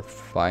say our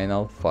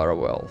final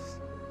farewells.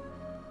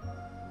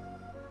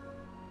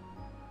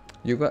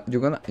 You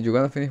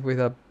gonna finish with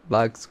a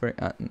black screen?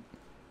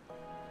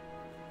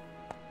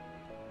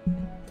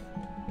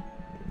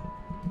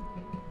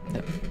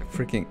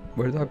 Freaking,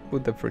 where do I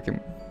put the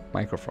freaking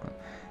microphone?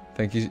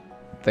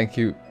 Thank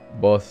you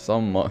both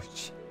so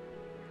much.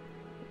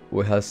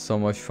 We had so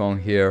much fun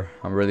here.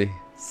 I'm really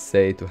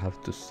sad to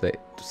have to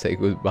say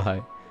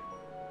goodbye.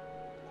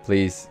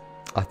 Please,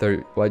 after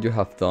what you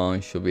have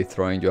done, should be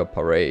throwing you a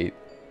parade.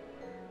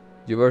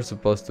 You were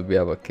supposed to be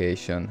a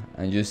vacation,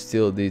 and you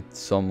still did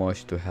so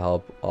much to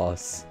help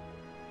us.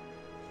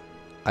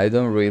 I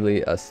don't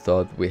really as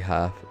thought we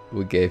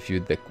gave you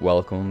the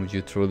welcome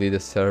you truly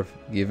deserve,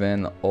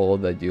 given all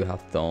that you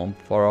have done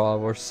for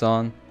our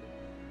son.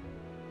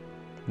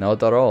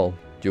 Not at all.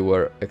 You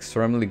were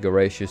extremely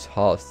gracious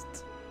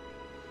hosts.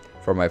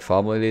 From my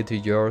family to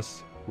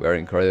yours, we are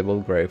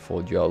incredibly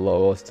grateful you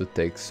allow us to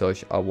take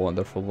such a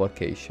wonderful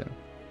vacation.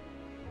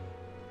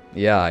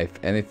 Yeah,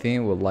 if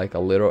anything, we're like a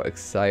little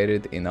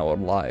excited in our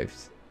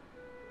lives.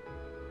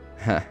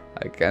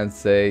 I can't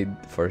say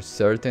for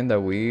certain that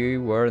we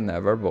were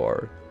never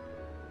bored.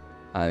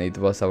 And it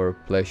was our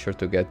pleasure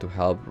to get to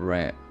help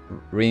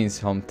Rin's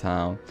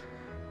hometown.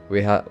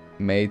 We have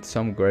made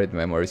some great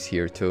memories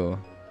here too.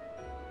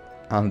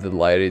 I'm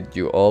delighted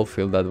you all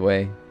feel that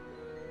way.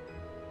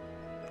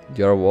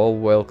 You're all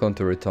welcome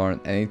to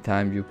return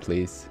anytime you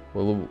please.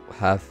 We'll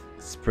have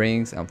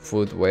springs and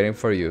food waiting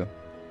for you.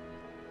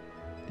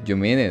 You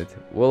mean it?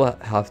 We'll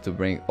have to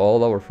bring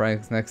all our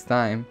friends next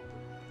time.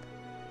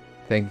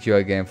 Thank you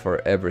again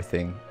for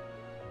everything.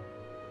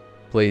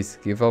 Please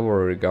give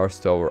our regards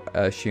to our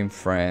Asian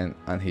friend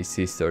and his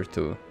sister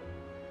too.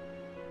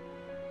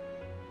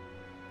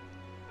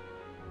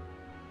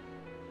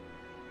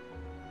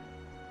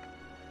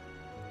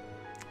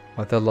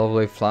 What a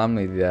lovely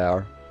family they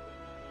are.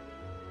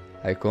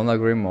 I couldn't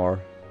agree more.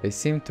 They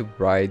seem to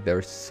bright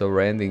their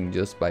surrounding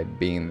just by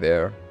being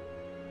there.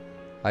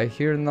 I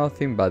hear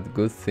nothing but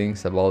good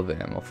things about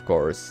them, of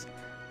course,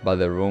 but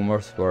the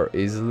rumors were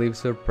easily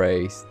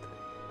surprised.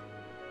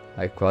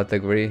 I quite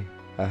agree.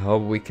 I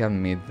hope we can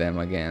meet them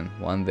again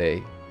one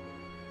day.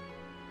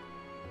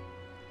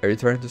 Are you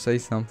trying to say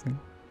something?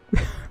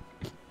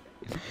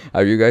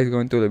 Are you guys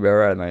going to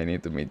Liberia and I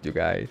need to meet you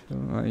guys?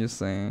 What are you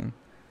saying?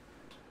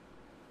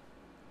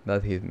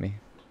 That hit me.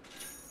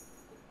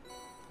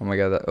 Oh my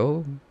god,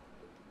 oh.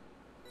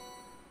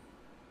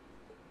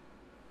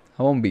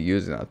 I won't be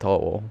using a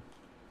towel.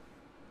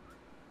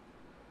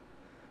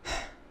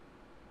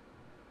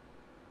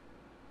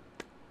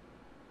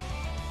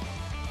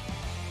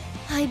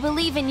 I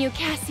believe in you,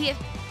 Cassius.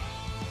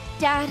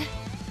 Dad.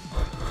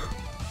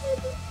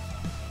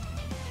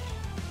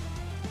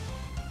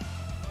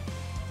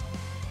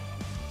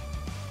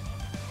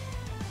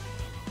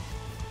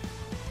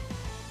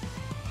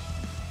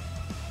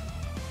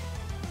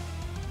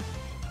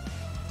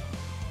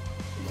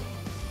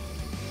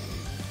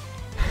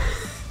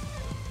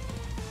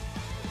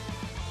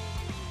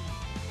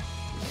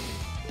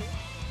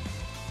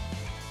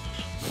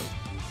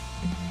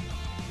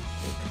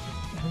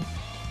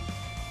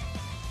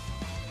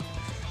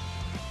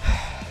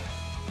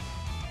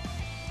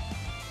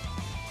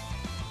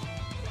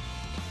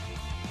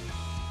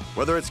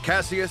 Whether it's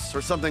Cassius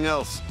or something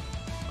else,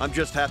 I'm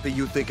just happy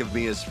you think of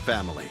me as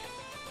family.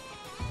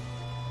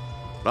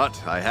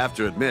 But I have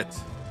to admit,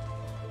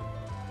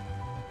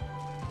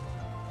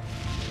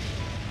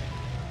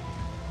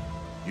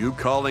 you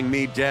calling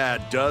me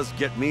Dad does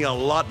get me a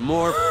lot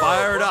more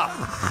fired up.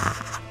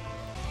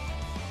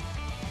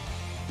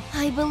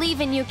 I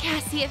believe in you,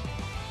 Cassius.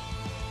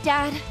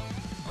 Dad.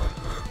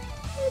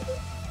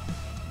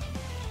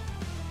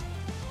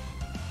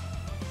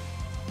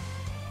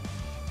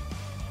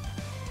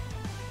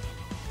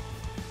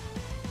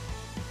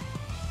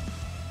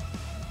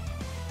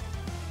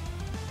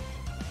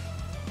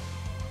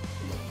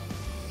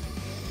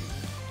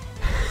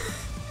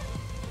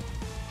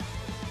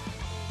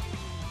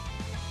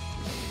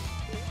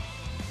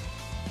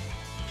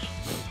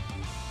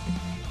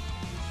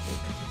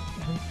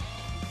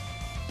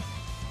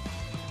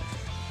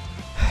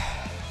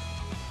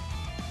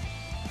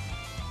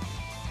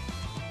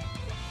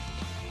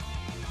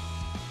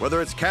 Whether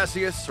it's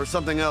Cassius or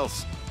something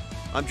else,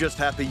 I'm just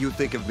happy you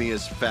think of me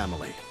as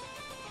family.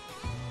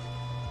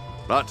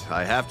 But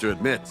I have to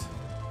admit,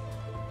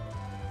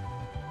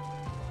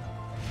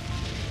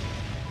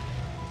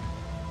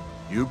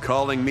 you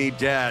calling me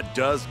Dad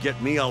does get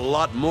me a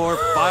lot more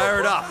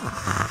fired up.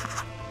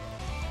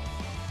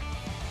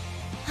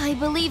 I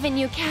believe in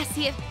you,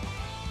 Cassius.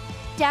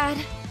 Dad.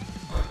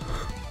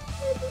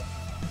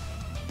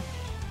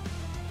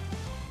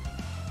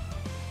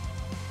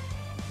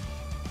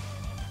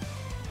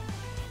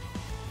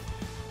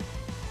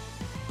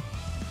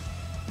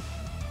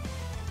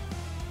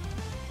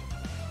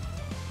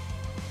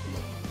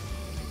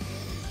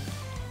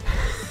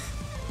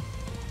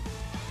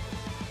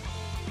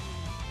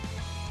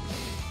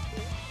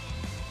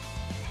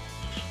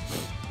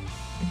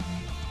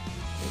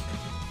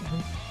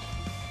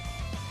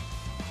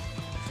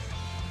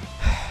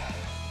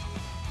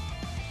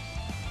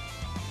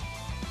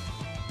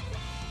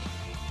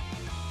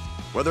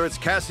 Whether it's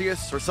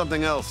Cassius or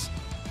something else,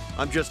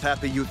 I'm just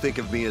happy you think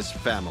of me as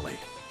family.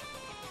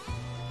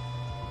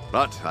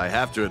 But I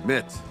have to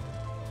admit,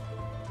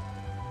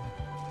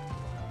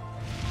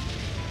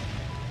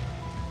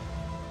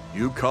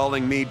 you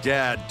calling me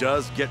Dad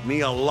does get me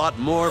a lot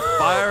more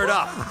fired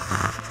up.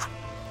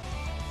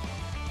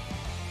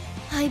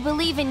 I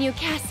believe in you,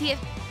 Cassius.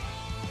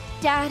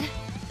 Dad.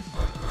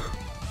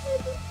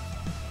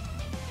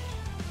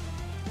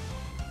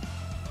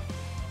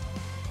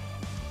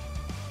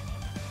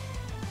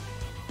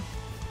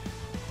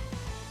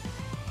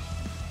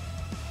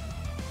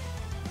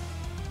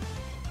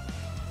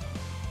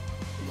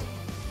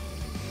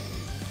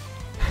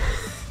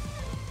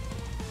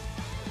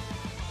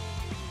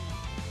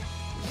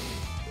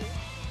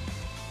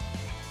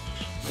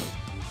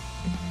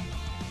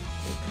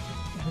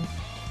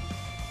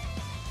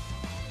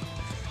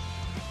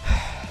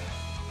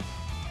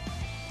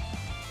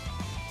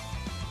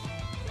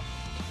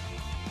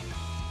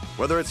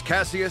 Whether it's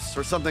Cassius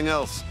or something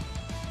else,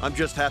 I'm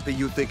just happy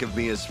you think of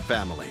me as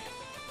family.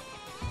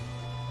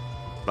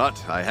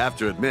 But I have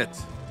to admit,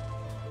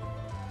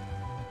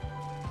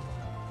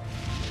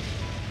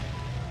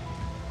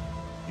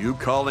 you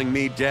calling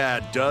me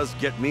Dad does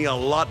get me a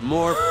lot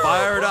more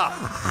fired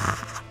up.